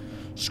traveled,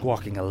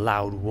 squawking a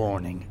loud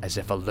warning as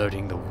if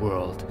alerting the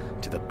world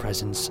to the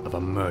presence of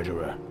a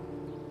murderer.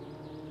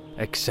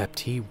 Except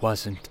he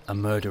wasn't a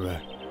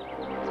murderer.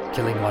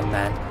 Killing one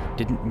man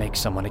didn't make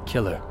someone a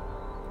killer.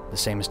 The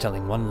same as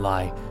telling one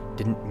lie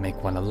didn't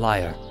make one a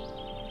liar.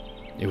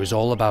 It was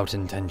all about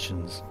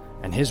intentions,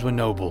 and his were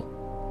noble.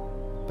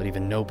 But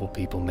even noble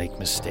people make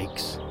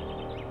mistakes.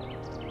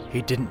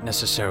 He didn't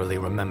necessarily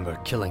remember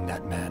killing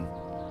that man,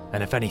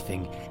 and if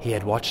anything, he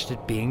had watched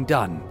it being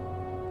done.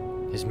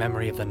 His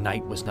memory of the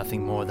night was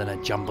nothing more than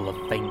a jumble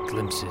of faint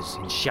glimpses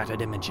and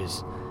shattered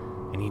images,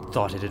 and he'd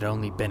thought it had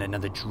only been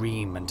another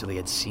dream until he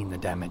had seen the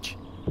damage.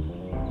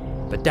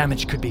 But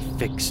damage could be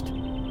fixed.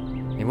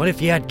 And what if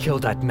he had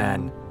killed that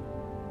man?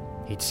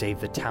 He'd save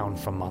the town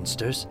from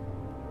monsters.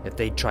 If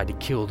they'd tried to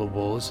kill the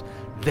wolves,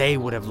 they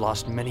would have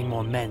lost many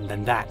more men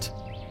than that.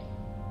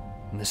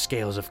 In the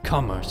scales of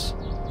commerce,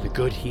 the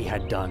good he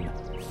had done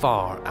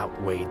far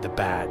outweighed the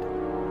bad.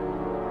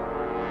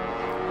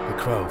 The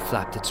crow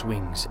flapped its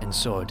wings and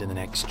soared to the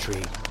next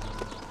tree,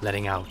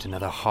 letting out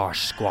another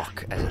harsh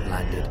squawk as it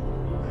landed.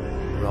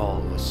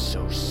 Rawl was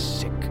so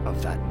sick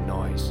of that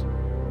noise.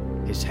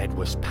 His head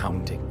was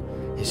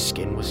pounding, his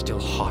skin was still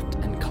hot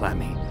and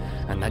clammy,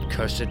 and that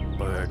cursed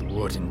bird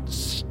wouldn't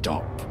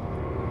stop.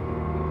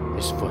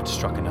 His foot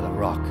struck another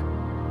rock,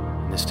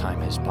 and this time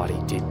his body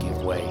did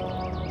give way.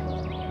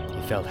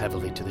 He fell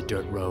heavily to the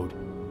dirt road,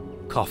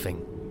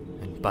 coughing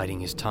and biting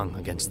his tongue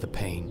against the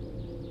pain.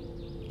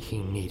 He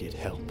needed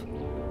help.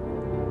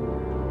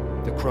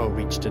 The crow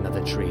reached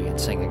another tree and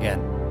sang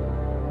again.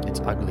 Its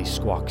ugly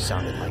squawk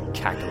sounded like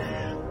cackling.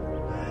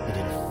 It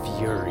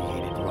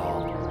infuriated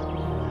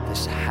Rawl.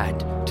 This had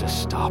to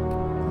stop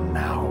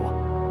now.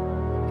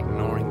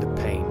 Ignoring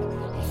the pain,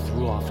 he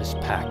threw off his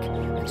pack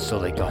and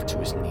slowly got to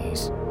his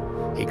knees.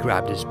 He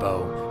grabbed his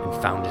bow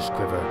and found his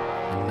quiver,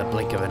 and in the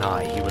blink of an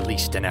eye he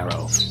released an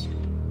arrow.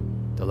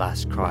 The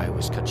last cry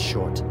was cut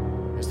short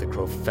as the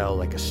crow fell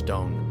like a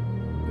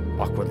stone,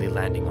 awkwardly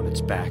landing on its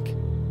back,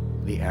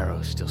 the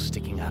arrow still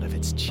sticking out of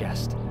its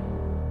chest.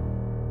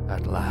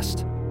 At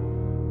last,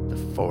 the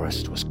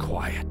forest was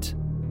quiet.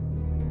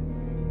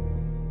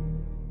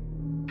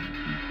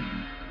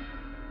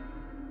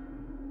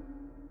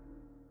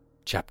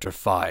 Chapter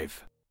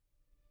 5.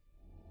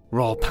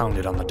 Rawl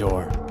pounded on the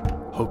door,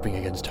 hoping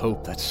against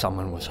hope that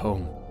someone was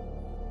home,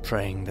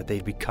 praying that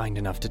they'd be kind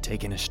enough to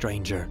take in a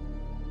stranger.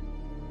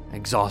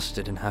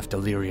 Exhausted and half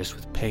delirious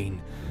with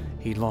pain,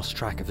 he'd lost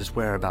track of his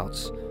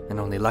whereabouts and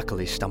only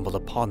luckily stumbled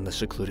upon the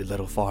secluded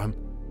little farm.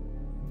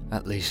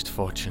 At least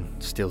fortune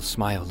still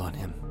smiled on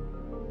him.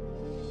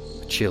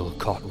 A chill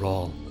caught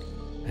Rawl,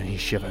 and he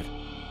shivered.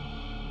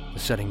 The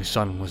setting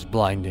sun was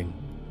blinding,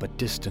 but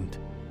distant,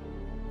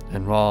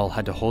 and Rawl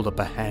had to hold up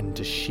a hand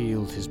to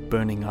shield his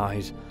burning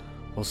eyes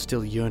while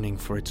still yearning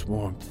for its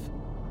warmth.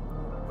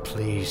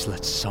 Please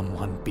let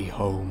someone be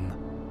home.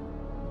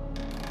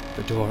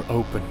 The door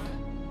opened,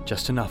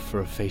 just enough for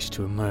a face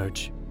to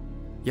emerge.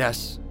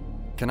 Yes,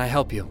 can I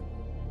help you?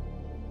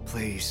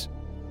 Please,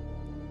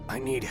 I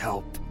need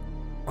help.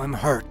 I'm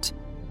hurt.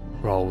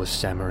 Rawl was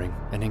stammering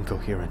and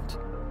incoherent.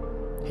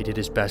 He did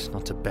his best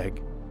not to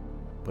beg,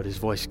 but his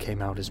voice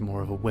came out as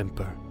more of a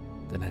whimper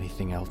than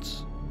anything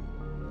else.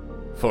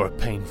 For a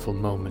painful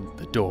moment,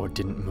 the door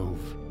didn't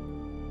move.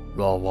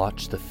 Rawl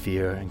watched the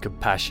fear and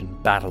compassion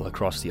battle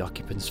across the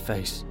occupant's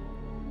face.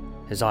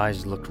 His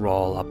eyes looked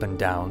Rawl up and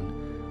down,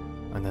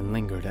 and then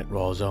lingered at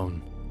Rawl's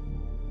own,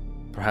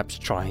 perhaps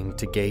trying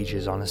to gauge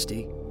his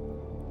honesty.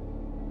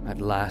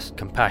 At last,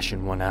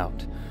 compassion won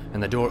out,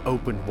 and the door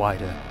opened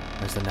wider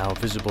as the now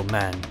visible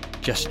man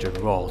gestured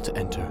Rawl to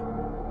enter.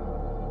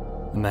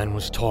 The man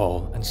was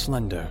tall and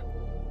slender,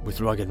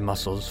 with rugged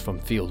muscles from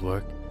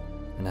fieldwork,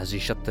 and as he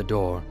shut the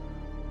door,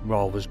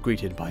 Rawl was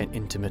greeted by an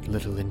intimate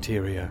little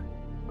interior.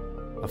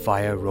 A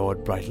fire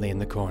roared brightly in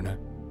the corner,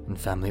 and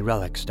family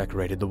relics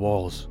decorated the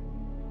walls.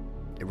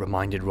 It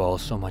reminded Rawl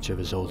so much of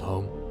his old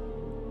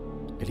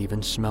home. It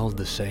even smelled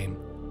the same.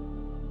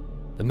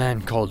 The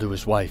man called to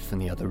his wife in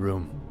the other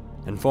room,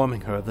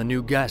 informing her of the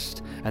new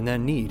guest and their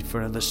need for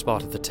another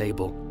spot at the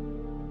table.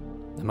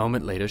 A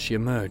moment later she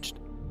emerged,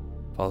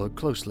 followed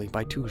closely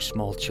by two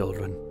small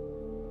children.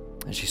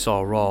 As she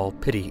saw Rawl,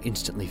 pity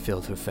instantly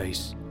filled her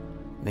face,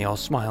 and they all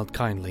smiled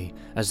kindly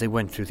as they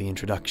went through the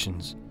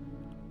introductions.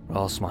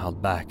 Rawl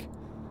smiled back,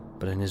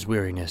 but in his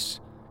weariness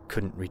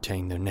couldn't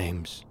retain their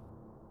names.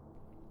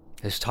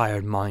 His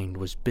tired mind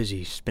was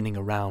busy spinning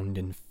around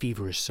in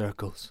feverish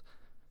circles,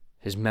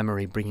 his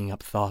memory bringing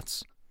up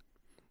thoughts.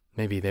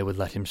 Maybe they would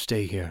let him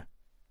stay here.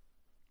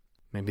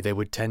 Maybe they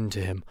would tend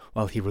to him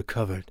while he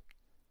recovered.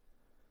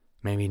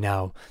 Maybe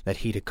now that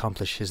he'd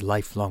accomplished his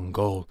lifelong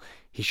goal,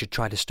 he should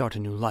try to start a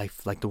new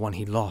life like the one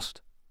he'd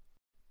lost.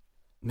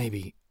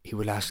 Maybe he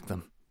would ask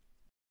them.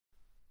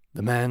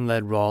 The man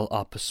led Rawl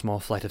up a small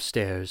flight of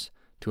stairs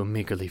to a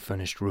meagerly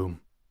furnished room.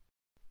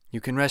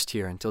 You can rest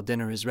here until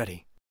dinner is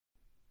ready.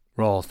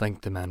 Rawl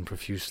thanked the man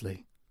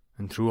profusely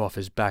and threw off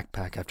his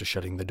backpack after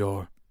shutting the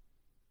door.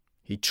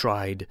 He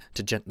tried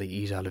to gently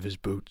ease out of his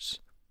boots,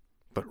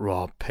 but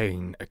raw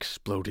pain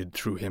exploded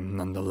through him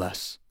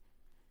nonetheless.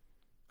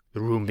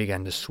 The room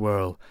began to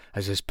swirl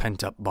as his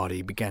pent-up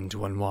body began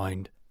to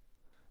unwind,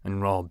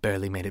 and Rawl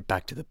barely made it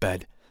back to the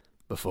bed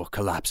before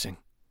collapsing.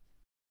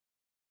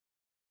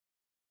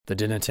 The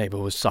dinner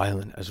table was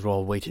silent as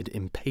Rawl waited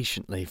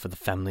impatiently for the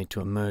family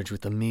to emerge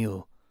with the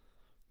meal.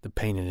 The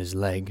pain in his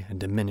leg had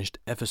diminished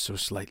ever so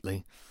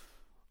slightly,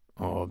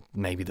 or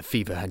maybe the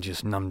fever had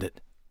just numbed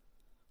it.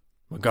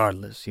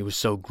 Regardless, he was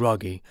so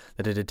groggy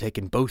that it had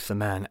taken both the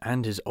man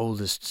and his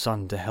oldest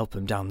son to help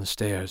him down the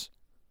stairs.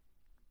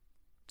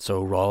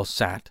 So Rawl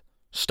sat,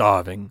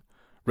 starving,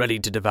 ready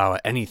to devour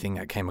anything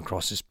that came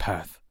across his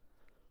path.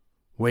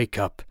 Wake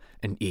up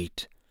and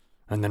eat,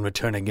 and then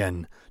return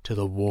again to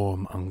the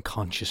warm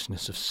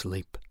unconsciousness of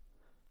sleep.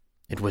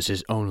 It was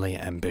his only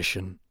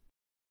ambition.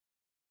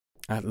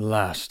 At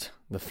last,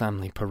 the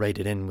family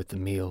paraded in with the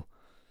meal.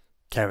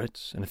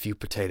 Carrots and a few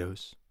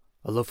potatoes,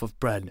 a loaf of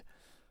bread,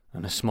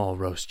 and a small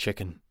roast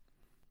chicken.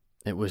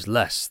 It was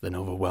less than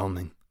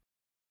overwhelming.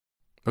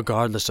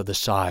 Regardless of the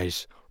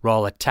size,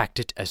 Rawl attacked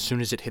it as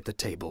soon as it hit the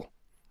table.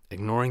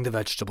 Ignoring the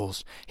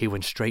vegetables, he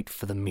went straight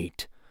for the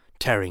meat,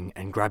 tearing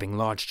and grabbing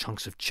large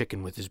chunks of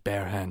chicken with his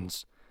bare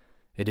hands.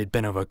 It had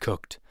been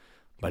overcooked,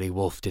 but he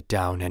wolfed it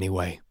down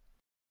anyway.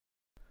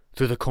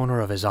 Through the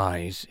corner of his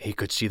eyes, he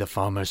could see the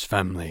farmer's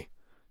family,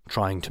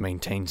 trying to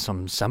maintain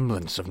some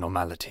semblance of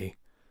normality,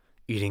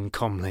 eating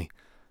calmly,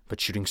 but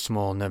shooting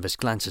small, nervous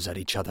glances at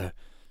each other,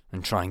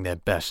 and trying their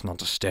best not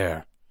to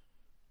stare.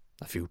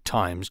 A few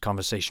times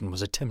conversation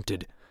was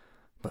attempted,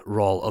 but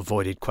Rawl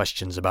avoided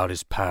questions about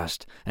his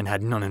past and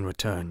had none in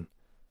return,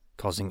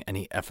 causing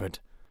any effort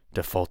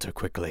to falter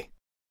quickly.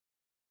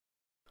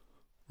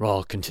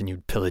 Rawl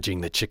continued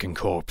pillaging the chicken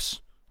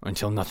corpse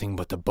until nothing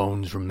but the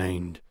bones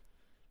remained.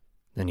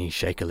 Then he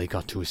shakily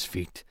got to his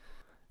feet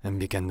and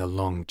began the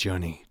long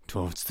journey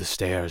towards the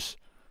stairs.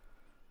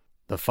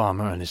 The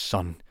farmer and his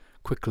son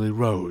quickly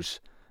rose,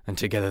 and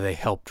together they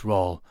helped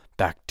Rawl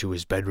back to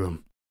his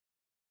bedroom.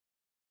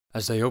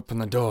 As they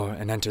opened the door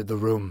and entered the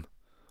room,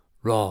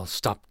 Rawl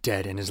stopped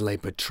dead in his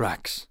labored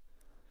tracks.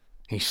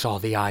 He saw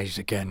the eyes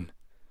again.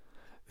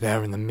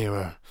 There in the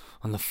mirror,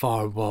 on the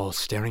far wall,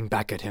 staring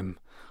back at him,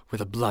 were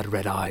the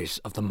blood-red eyes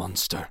of the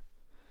monster.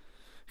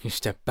 He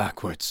stepped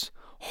backwards,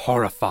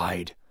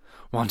 horrified,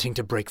 wanting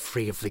to break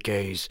free of the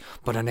gaze,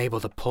 but unable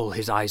to pull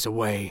his eyes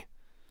away.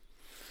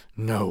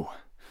 No,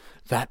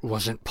 that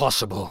wasn't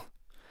possible.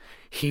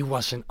 He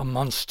wasn't a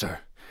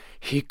monster.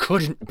 He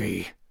couldn't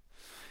be.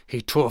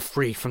 He tore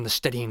free from the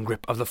steadying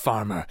grip of the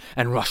farmer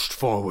and rushed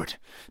forward,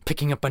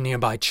 picking up a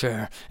nearby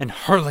chair and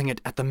hurling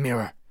it at the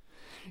mirror.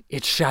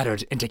 It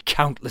shattered into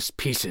countless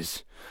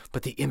pieces,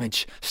 but the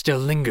image still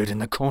lingered in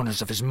the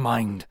corners of his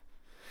mind.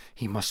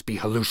 He must be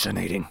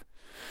hallucinating.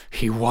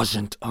 He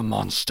wasn't a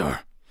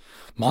monster.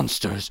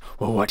 Monsters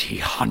were what he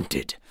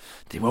hunted.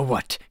 They were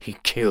what he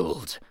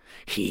killed.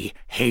 He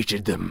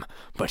hated them,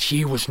 but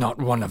he was not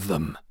one of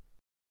them.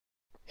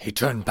 He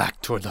turned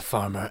back toward the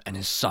farmer and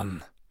his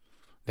son.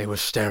 They were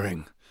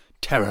staring,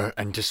 terror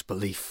and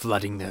disbelief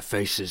flooding their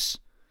faces.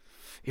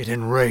 It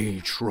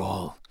enraged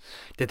Rawl.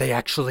 Did they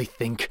actually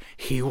think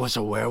he was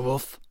a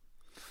werewolf?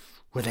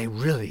 Were they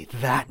really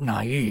that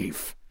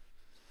naive?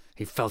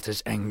 He felt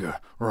his anger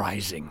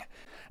rising,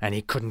 and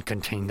he couldn't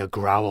contain the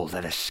growl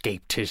that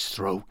escaped his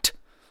throat.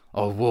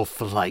 A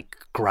wolf-like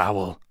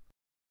growl.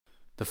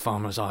 The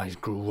farmer's eyes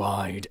grew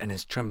wide, and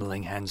his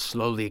trembling hands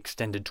slowly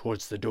extended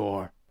towards the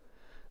door.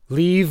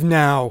 "Leave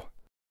now!"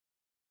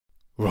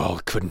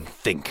 Rawl couldn't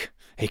think.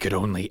 He could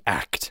only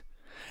act.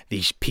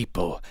 These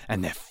people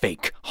and their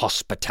fake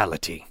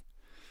hospitality.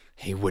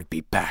 He would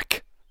be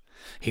back.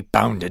 He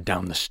bounded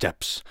down the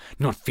steps,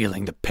 not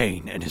feeling the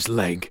pain in his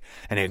leg,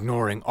 and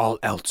ignoring all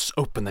else,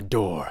 opened the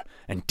door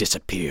and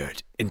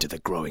disappeared into the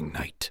growing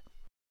night.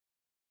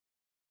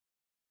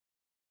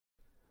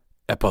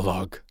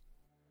 Epilogue.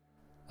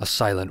 A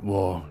silent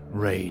war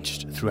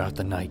raged throughout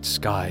the night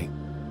sky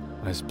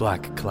as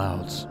black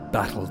clouds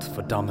battled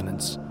for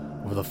dominance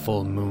over the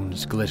full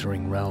moon's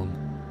glittering realm,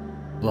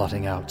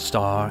 blotting out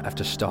star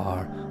after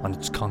star on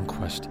its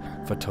conquest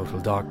for total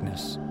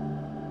darkness.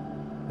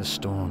 The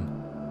storm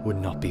would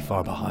not be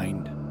far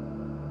behind.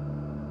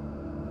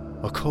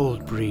 A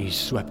cold breeze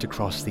swept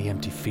across the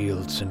empty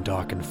fields and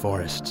darkened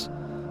forests,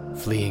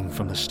 fleeing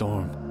from the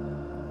storm,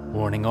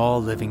 warning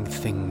all living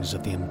things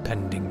of the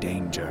impending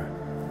danger.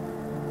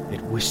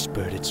 It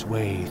whispered its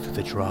way through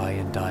the dry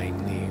and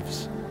dying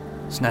leaves,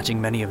 snatching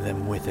many of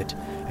them with it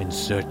in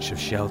search of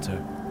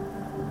shelter.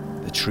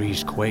 The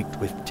trees quaked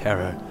with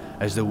terror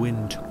as the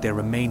wind took their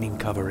remaining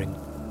covering,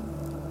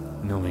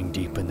 knowing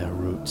deep in their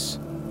roots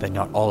that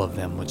not all of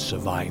them would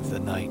survive the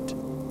night.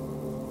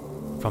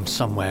 From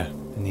somewhere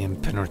in the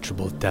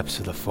impenetrable depths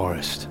of the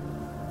forest,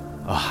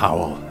 a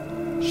howl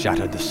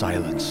shattered the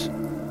silence,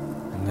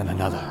 and then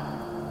another.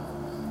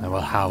 There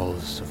were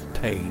howls of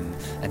pain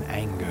and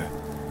anger,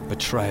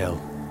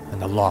 betrayal, and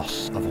the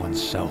loss of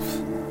oneself.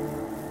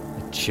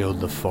 It chilled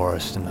the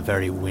forest, and the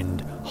very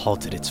wind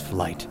halted its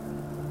flight,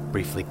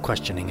 briefly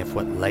questioning if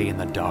what lay in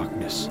the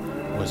darkness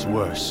was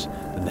worse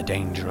than the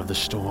danger of the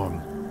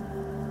storm.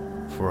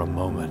 For a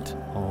moment,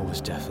 all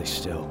was deathly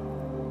still,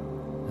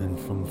 and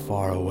from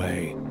far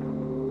away,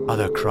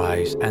 other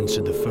cries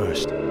answered the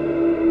first,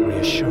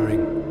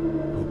 reassuring,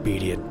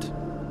 obedient,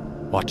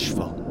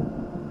 watchful.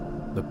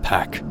 The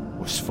pack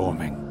was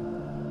forming.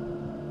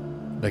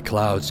 The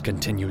clouds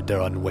continued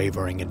their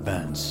unwavering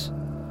advance,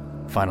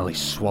 finally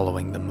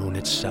swallowing the moon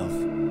itself,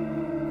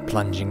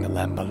 plunging the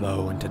land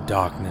below into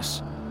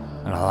darkness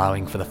and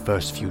allowing for the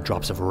first few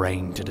drops of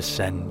rain to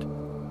descend.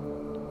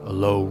 A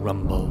low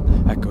rumble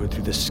echoed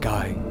through the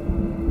sky,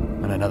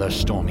 and another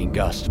stormy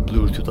gust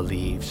blew through the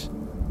leaves,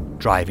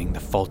 driving the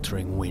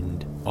faltering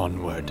wind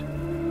onward.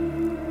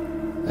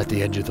 At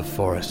the edge of the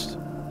forest,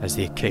 as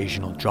the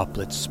occasional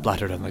droplets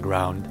splattered on the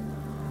ground,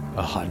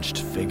 a hunched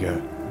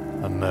figure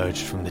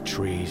emerged from the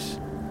trees.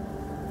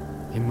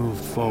 He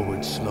moved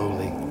forward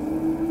slowly,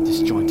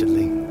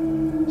 disjointedly,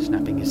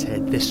 snapping his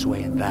head this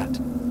way and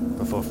that,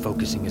 before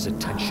focusing his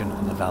attention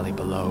on the valley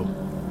below.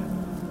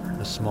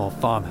 The small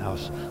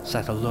farmhouse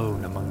sat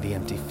alone among the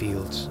empty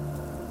fields,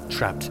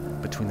 trapped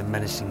between the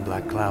menacing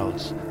black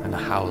clouds and the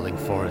howling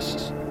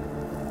forests.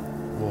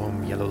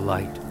 Warm yellow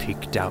light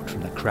peeked out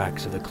from the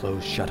cracks of the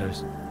closed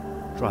shutters,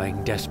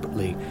 trying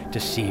desperately to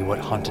see what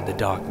haunted the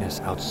darkness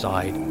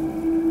outside.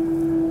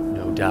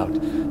 No doubt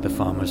the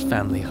farmer's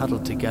family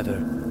huddled together,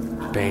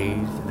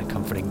 bathed in the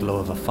comforting glow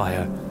of a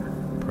fire,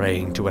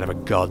 praying to whatever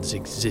gods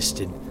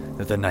existed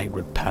that the night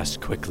would pass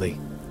quickly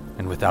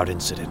and without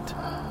incident.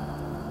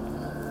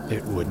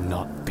 It would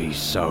not be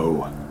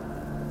so.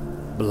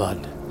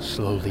 Blood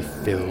slowly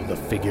filled the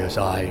figure's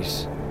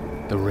eyes,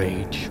 the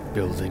rage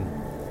building,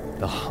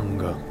 the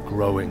hunger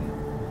growing.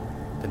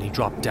 Then he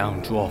dropped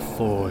down to all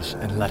fours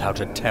and let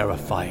out a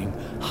terrifying,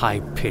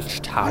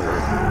 high-pitched howl.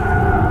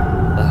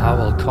 The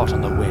howl caught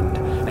on the wind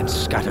and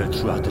scattered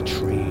throughout the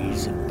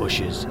trees and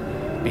bushes,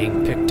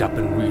 being picked up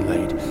and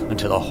relayed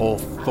until the whole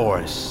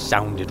forest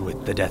sounded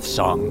with the death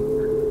song.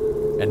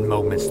 In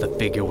moments the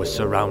figure was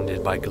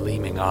surrounded by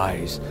gleaming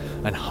eyes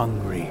and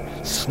hungry,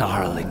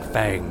 snarling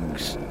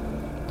fangs.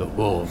 The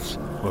wolves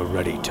were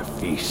ready to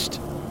feast.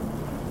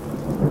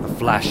 A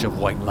flash of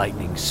white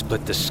lightning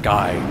split the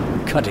sky,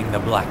 cutting the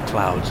black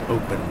clouds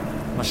open,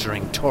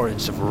 ushering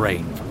torrents of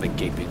rain from the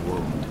gaping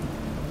wound.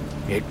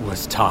 It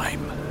was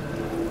time.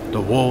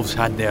 The wolves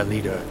had their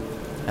leader,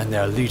 and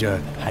their leader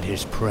had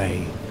his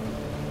prey.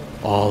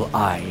 All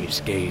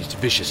eyes gazed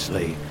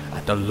viciously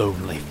at the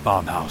lonely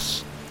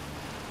farmhouse.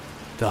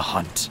 The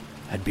hunt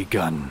had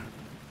begun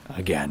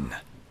again.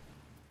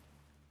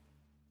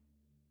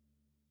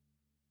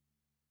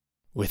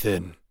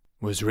 Within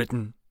was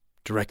written,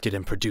 directed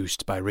and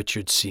produced by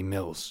Richard C.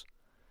 Mills,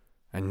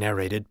 and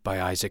narrated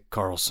by Isaac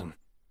Carlson.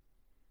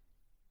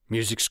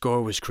 Music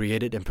score was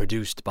created and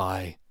produced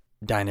by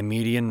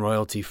Dynamedian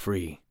Royalty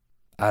Free,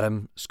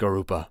 Adam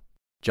Skorupa,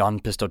 John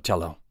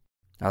Pistotello,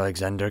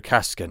 Alexander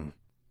Kaskin,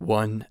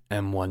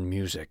 1M1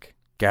 Music,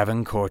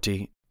 Gavin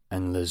Corty,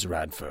 and Liz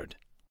Radford.